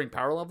of differing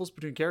power levels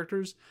between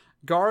characters.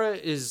 Gara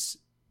is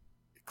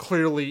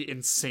clearly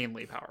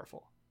insanely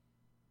powerful.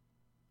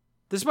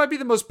 This might be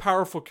the most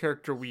powerful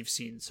character we've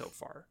seen so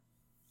far.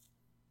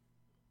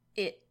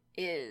 It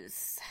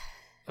is.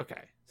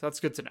 Okay, so that's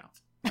good to know.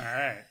 All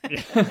right.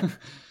 Yeah.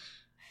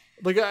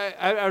 Like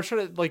I was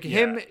trying to like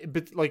him,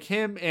 but like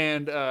him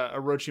and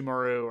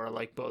Orochimaru are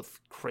like both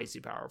crazy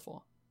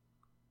powerful.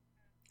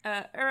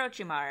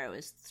 Orochimaru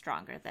is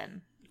stronger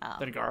than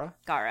Gara.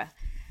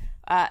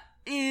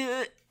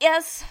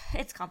 Yes,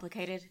 it's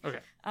complicated. Okay.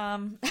 I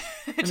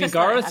mean,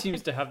 Gara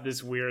seems to have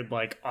this weird,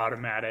 like,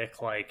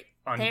 automatic, like,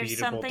 unbeatable There's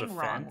something defense.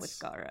 wrong with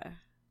Gara.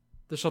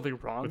 There's something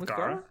wrong with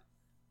Gara?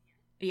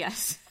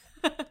 Yes.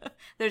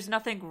 There's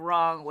nothing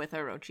wrong with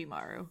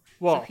Orochimaru.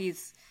 Well,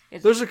 so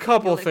there's a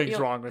couple things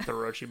wrong with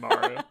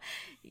Orochimaru.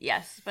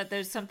 Yes, but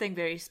there's something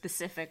very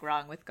specific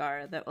wrong with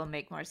Gara that will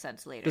make more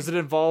sense later. Does it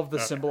involve the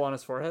symbol on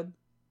his forehead?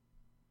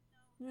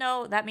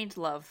 No, that means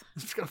love.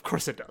 Of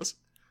course it does.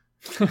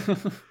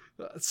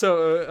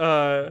 So,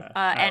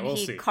 and we'll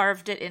he see.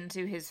 carved it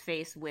into his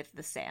face with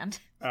the sand.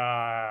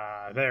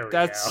 There we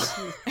that's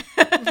go.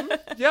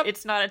 Yep.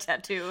 It's not a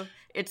tattoo.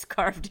 It's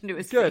carved into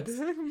his Good. face.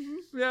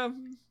 Yeah.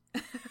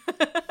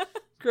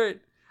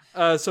 Great.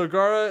 So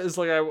Gara is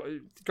like,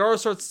 Gara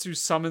starts to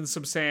summon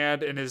some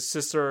sand, and his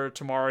sister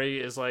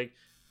Temari is like,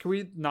 can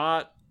we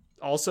not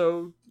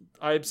also,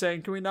 I'm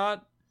saying, can we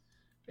not?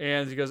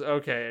 And he goes,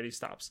 okay, and he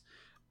stops.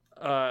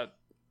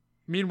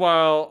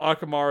 Meanwhile,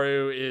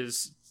 Akamaru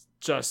is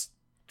just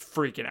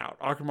freaking out.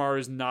 Akamaru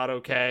is not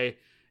okay.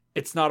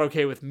 It's not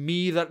okay with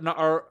me that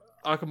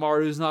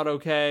Akamaru is not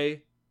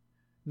okay.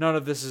 None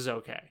of this is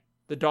okay.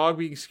 The dog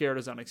being scared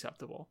is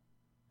unacceptable.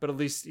 But at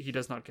least he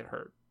does not get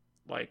hurt.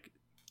 Like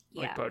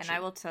Pochi. And I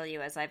will tell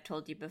you, as I've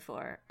told you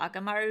before,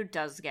 Akamaru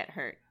does get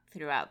hurt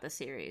throughout the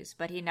series,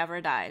 but he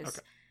never dies.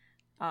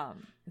 Okay.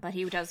 But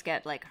he does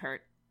get, like,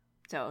 hurt.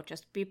 So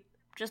just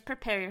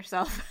prepare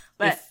yourself.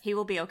 But he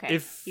will be okay.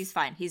 He's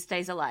fine. He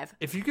stays alive.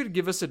 If you could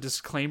give us a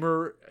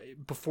disclaimer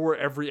before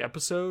every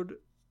episode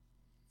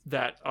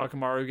that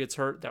Akamaru gets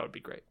hurt, that would be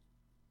great.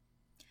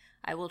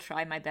 I will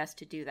try my best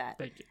to do that.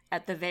 Thank you.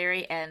 At the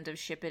very end of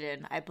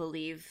Shippuden, I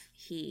believe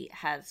he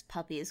has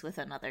puppies with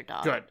another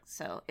dog. Good.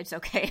 So it's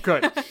okay.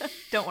 Good.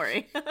 Don't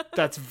worry.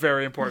 That's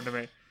very important to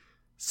me.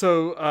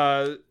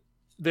 So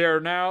they're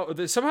now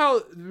somehow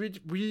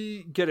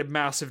we get a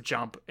massive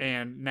jump,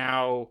 and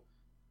now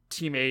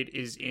Team 8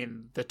 is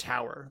in the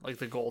tower, like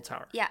the gold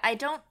tower. Yeah, I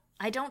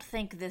don't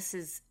think this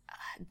is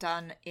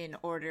done in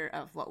order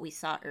of what we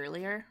saw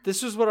earlier.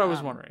 This is what I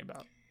was wondering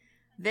about.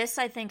 This,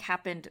 I think,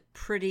 happened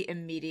pretty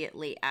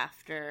immediately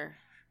after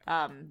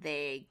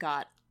they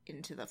got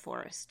into the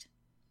forest.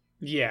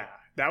 Yeah,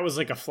 that was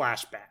like a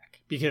flashback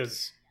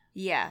because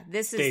Yeah,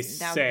 this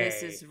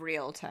is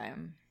real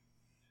time.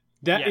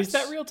 Is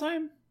that real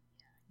time?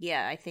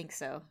 Yeah, I think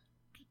so.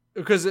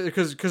 Because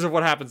of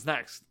what happens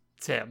next,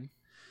 Tim.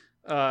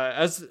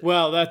 That's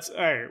all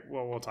right.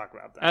 Well, we'll talk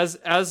about that.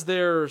 As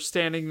they're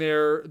standing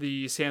there,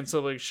 the Sand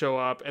Siblings show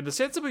up, and the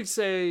Sand Siblings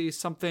say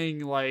something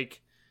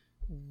like,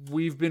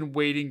 "We've been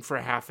waiting for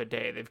half a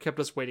day. They've kept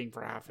us waiting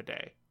for half a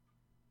day."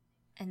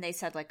 And they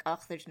said, like,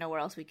 "Ugh, there's nowhere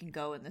else we can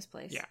go in this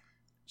place." Yeah.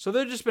 So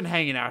they've just been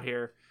hanging out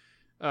here.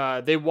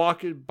 They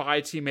walk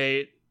by Team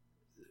 8.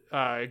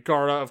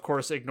 Gara, of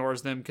course,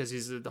 ignores them because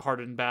he's a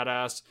hardened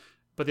badass.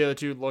 But the other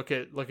two look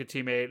at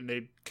Team 8, and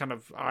they kind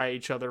of eye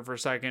each other for a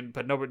second,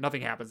 but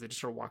nothing happens. They just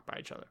sort of walk by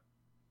each other.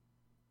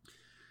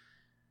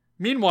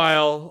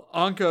 Meanwhile,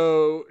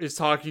 Anko is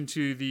talking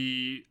to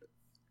the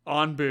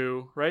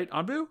Anbu, right?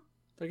 Anbu?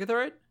 Did I get that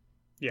right?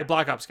 Yeah. The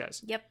Black Ops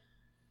guys. Yep.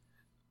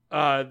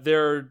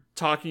 They're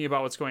talking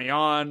about what's going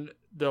on.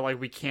 They're like,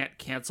 we can't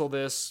cancel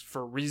this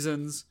for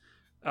reasons.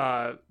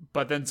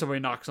 But then somebody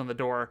knocks on the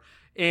door,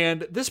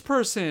 and this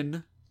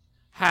person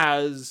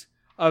has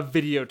a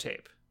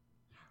videotape.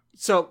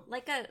 So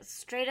like a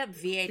straight up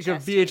VHS. like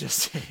a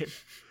VHS tape.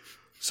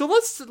 So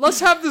let's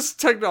have this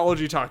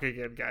technology talk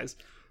again, guys.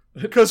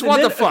 Because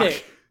what the fuck?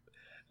 Okay.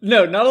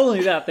 No, not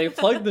only that, they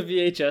plugged the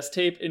VHS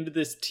tape into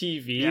this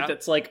TV Yeah.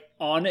 that's like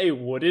on a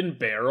wooden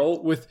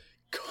barrel with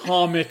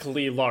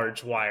comically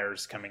large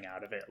wires coming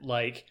out of it,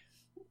 like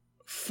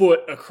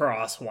foot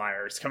across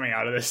wires coming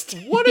out of this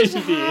TV. What is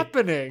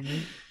happening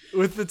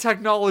with the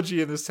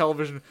technology in this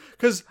television?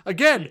 Because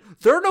again,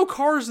 there are no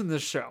cars in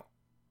this show,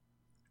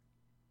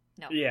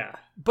 No. Yeah.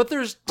 but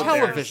there's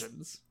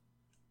televisions.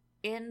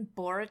 In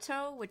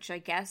Boruto, which I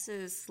guess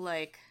is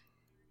like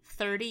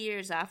 30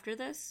 years after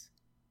this,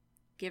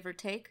 give or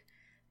take,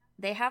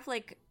 they have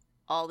like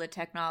all the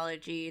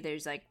technology.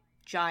 There's like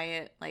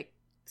giant, like,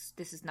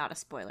 this is not a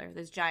spoiler,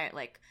 there's giant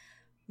like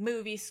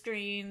movie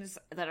screens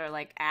that are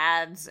like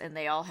ads, and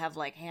they all have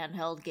like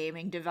handheld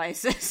gaming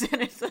devices,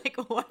 and it's like,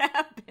 what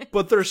happened?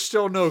 But there's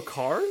still no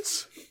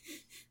cars?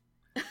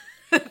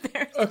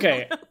 There's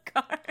Okay. no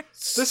cars.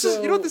 This is,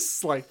 you know what this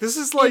is like? This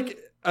is like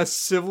a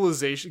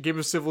civilization, Game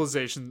of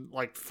Civilization,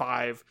 like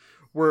 5,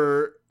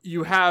 where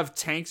you have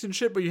tanks and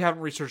shit, but you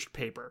haven't researched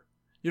paper.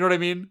 You know what I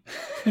mean?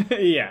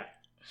 Yeah.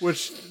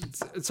 Which,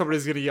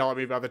 somebody's gonna yell at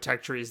me about the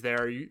tech trees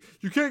there. You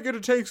can't get a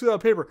tanks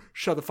without paper.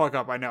 Shut the fuck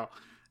up, I know.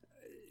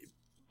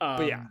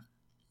 But yeah.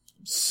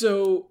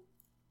 So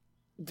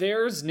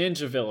there's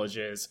ninja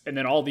villages and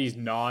then all these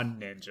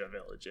non-ninja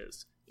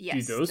villages.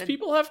 Yes, Do those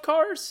people have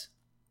cars?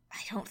 I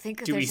don't think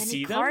that Do we there's any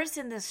see them? cars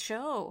in this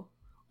show.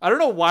 I don't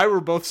know why we're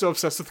both so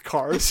obsessed with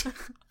cars.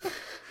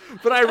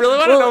 But I really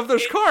want to know if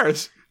there's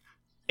cars.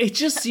 It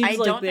just seems I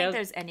like don't they think have,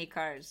 there's any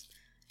cars.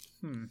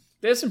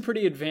 they have some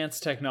pretty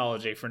advanced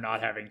technology for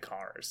not having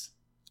cars.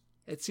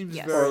 It seems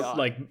Yes. very Or odd.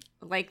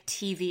 Like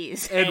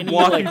TVs. And any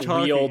walking like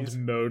talkies. wheeled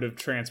mode of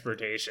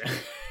transportation.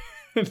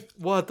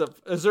 What the?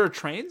 Is there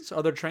trains?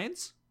 Are there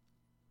trains?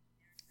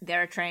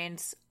 There are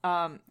trains. There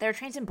are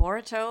trains in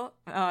Boruto.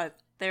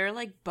 There are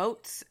like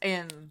boats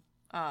in.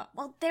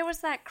 Well, there was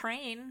that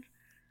crane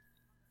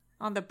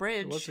on the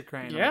bridge. What's a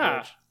crane? On the Yeah.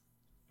 bridge?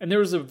 And there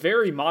was a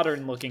very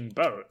modern looking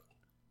boat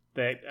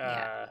that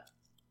Yeah.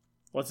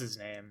 what's his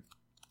name?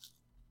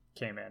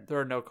 Came in. There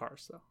are no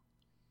cars though.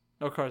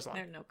 No cars on.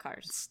 There are no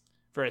cars.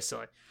 Very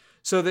silly.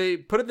 So they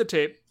put in the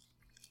tape,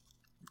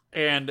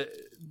 and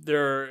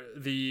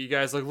the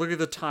guys like look at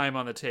the time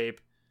on the tape,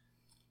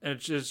 and it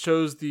just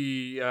shows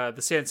the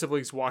Sand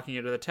siblings walking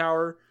into the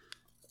tower.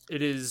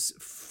 It is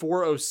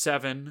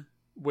 4:07,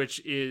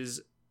 which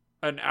is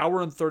an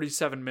hour and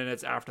 37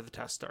 minutes after the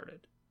test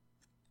started.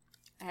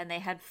 And they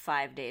had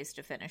 5 days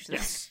to finish this.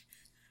 Yes.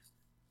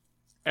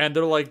 And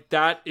they're like,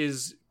 that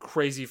is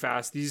crazy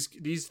fast.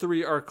 These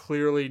three are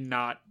clearly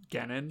not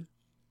Genin,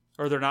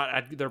 or they're not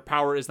at, their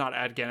power is not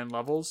at Genin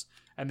levels,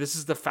 and this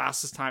is the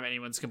fastest time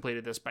anyone's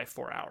completed this by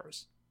 4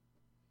 hours.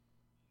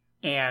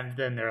 And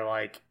then they're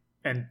like,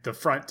 and the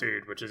front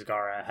dude, which is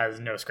Gara, has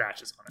no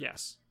scratches on it.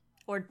 Yes.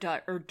 Or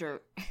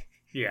dirt.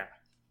 Yeah.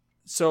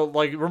 So,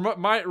 like,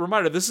 my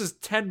reminder, this is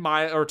 10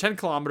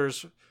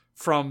 kilometers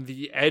from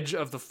the edge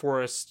of the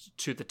forest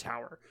to the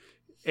tower.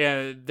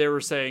 And they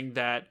were saying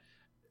that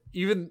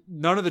even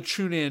none of the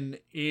Chunin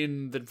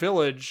in the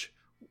village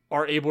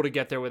are able to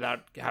get there without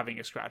having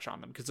a scratch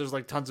on them. Because there's,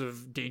 like, tons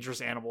of dangerous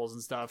animals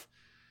and stuff.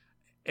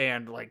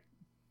 And, like,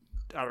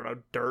 I don't know,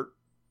 dirt,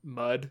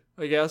 mud,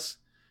 I guess.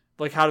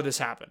 Like, how did this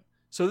happen?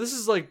 So this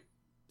is, like,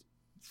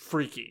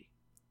 freaky.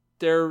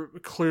 They're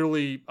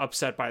clearly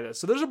upset by this.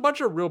 So there's a bunch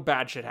of real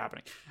bad shit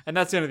happening. And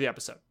that's the end of the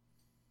episode.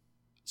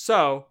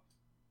 So,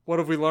 what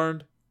have we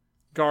learned?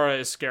 Gara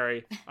is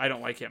scary. I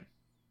don't like him.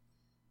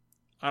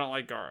 I don't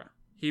like Gara.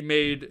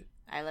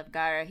 I love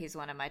Gara. He's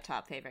one of my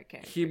top favorite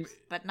characters. He-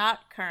 but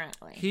not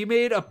currently. He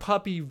made a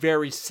puppy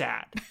very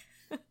sad.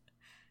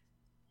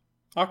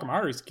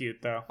 Akamaru's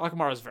cute, though.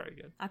 Akamaru is very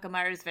good.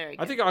 Akamaru is very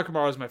good. I think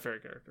Akamaru is my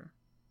favorite character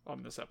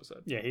on this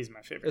episode. Yeah, he's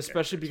my favorite.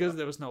 Especially character as because well.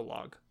 there was no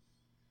log.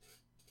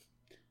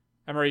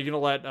 Emma, are you going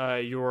to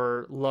let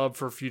your love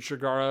for future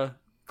Gara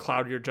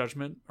cloud your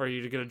judgment? Or are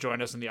you going to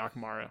join us in the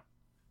Akamaru?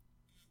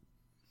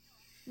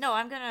 No,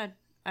 I'm going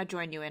to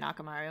join you in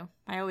Akamaru.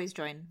 I always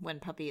join when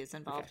Puppy is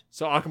involved. Okay.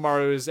 So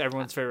Akamaru is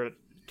everyone's favorite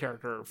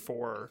character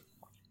for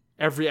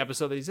every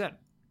episode that he's in.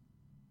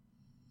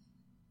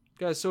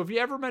 Guys, so if you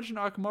ever mention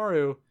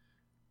Akamaru,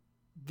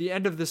 the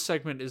end of this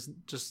segment is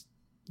just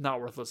not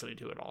worth listening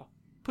to at all.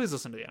 Please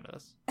listen to the end of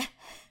this.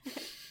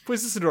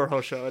 Please listen to our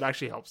whole show. It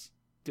actually helps.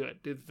 Do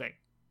it. Do the thing.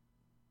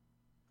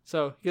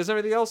 So, you guys have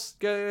anything else?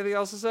 Got anything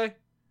else to say?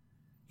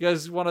 You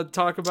guys want to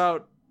talk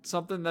about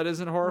something that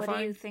isn't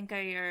horrifying?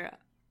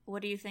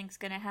 What do you think's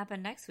going to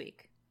happen next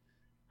week?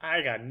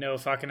 I got no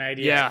fucking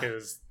idea Yeah.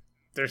 because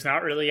there's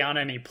not really on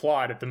any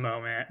plot at the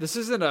moment. This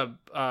isn't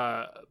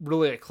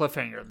really a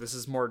cliffhanger. This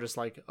is more just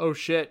like, oh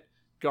shit,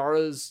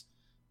 Gara's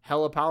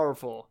hella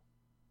powerful.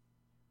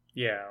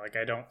 Yeah, like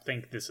I don't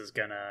think this is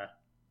gonna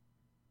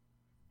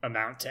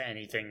amount to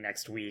anything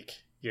next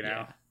week, you know?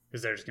 Yeah.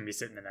 Because they're just gonna be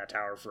sitting in that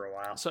tower for a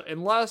while. So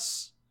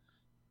unless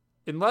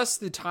unless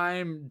the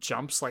time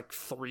jumps like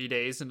 3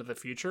 days into the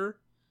future,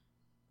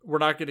 we're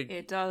not gonna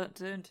It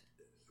doesn't.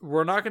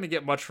 we're not gonna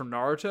get much from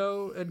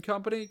Naruto and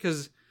company,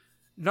 because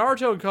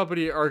Naruto and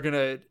company are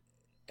gonna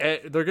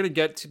they're gonna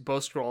get to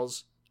both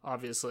scrolls,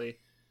 obviously,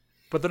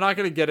 but they're not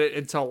gonna get it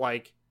until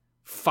like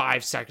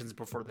 5 seconds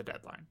before the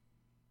deadline,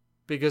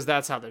 because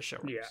that's how this show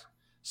works. Yeah.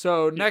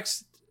 So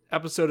next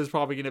episode is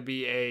probably gonna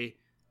be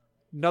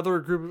another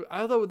group.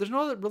 Although there's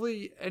not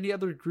really any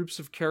other groups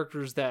of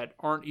characters that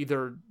aren't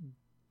either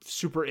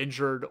super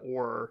injured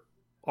or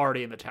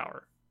already in the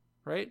tower,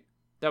 right?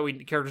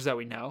 Characters that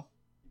we know.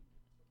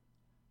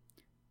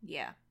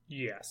 Yeah.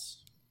 Yes.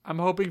 I'm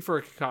hoping for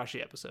a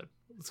Kakashi episode.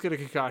 Let's get a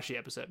Kakashi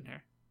episode in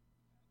here.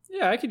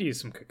 Yeah, I could use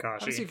some I Kakashi.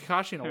 haven't seen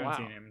Kakashi in I a haven't while.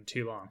 seen him in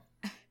too long.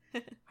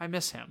 I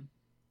miss him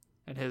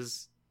and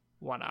his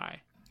one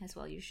eye. As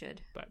well, you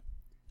should. But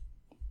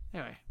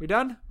anyway, we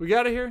done? We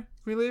got it here? Can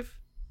we leave?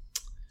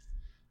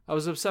 I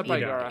was upset by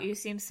You Gara. done. You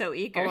seem so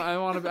eager. I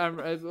want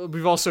to.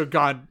 We've also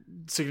gone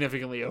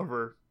significantly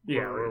over.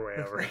 Yeah, we're way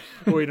over.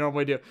 what we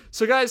normally do.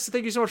 So, guys,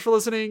 thank you so much for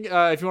listening.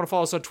 If you want to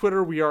follow us on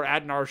Twitter, we are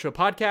at Naruto Show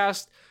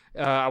Podcast.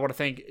 I want to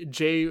thank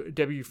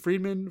J.W.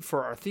 Friedman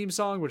for our theme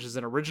song, which is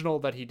an original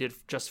that he did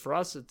just for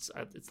us. It's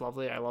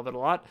lovely. I love it a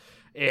lot.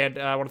 And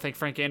I want to thank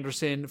Frank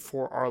Anderson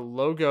for our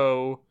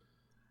logo.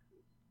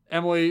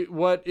 Emily,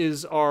 what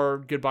is our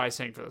goodbye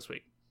saying for this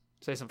week?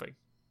 Say something.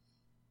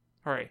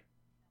 Hurry.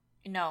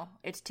 No,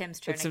 it's Tim's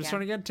turn It's Tim's again.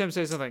 turn again? Tim,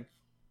 say something.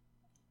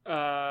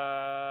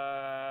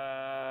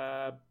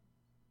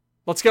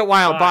 Let's get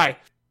wild. Bye.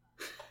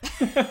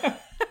 Bye.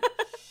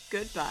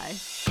 Goodbye.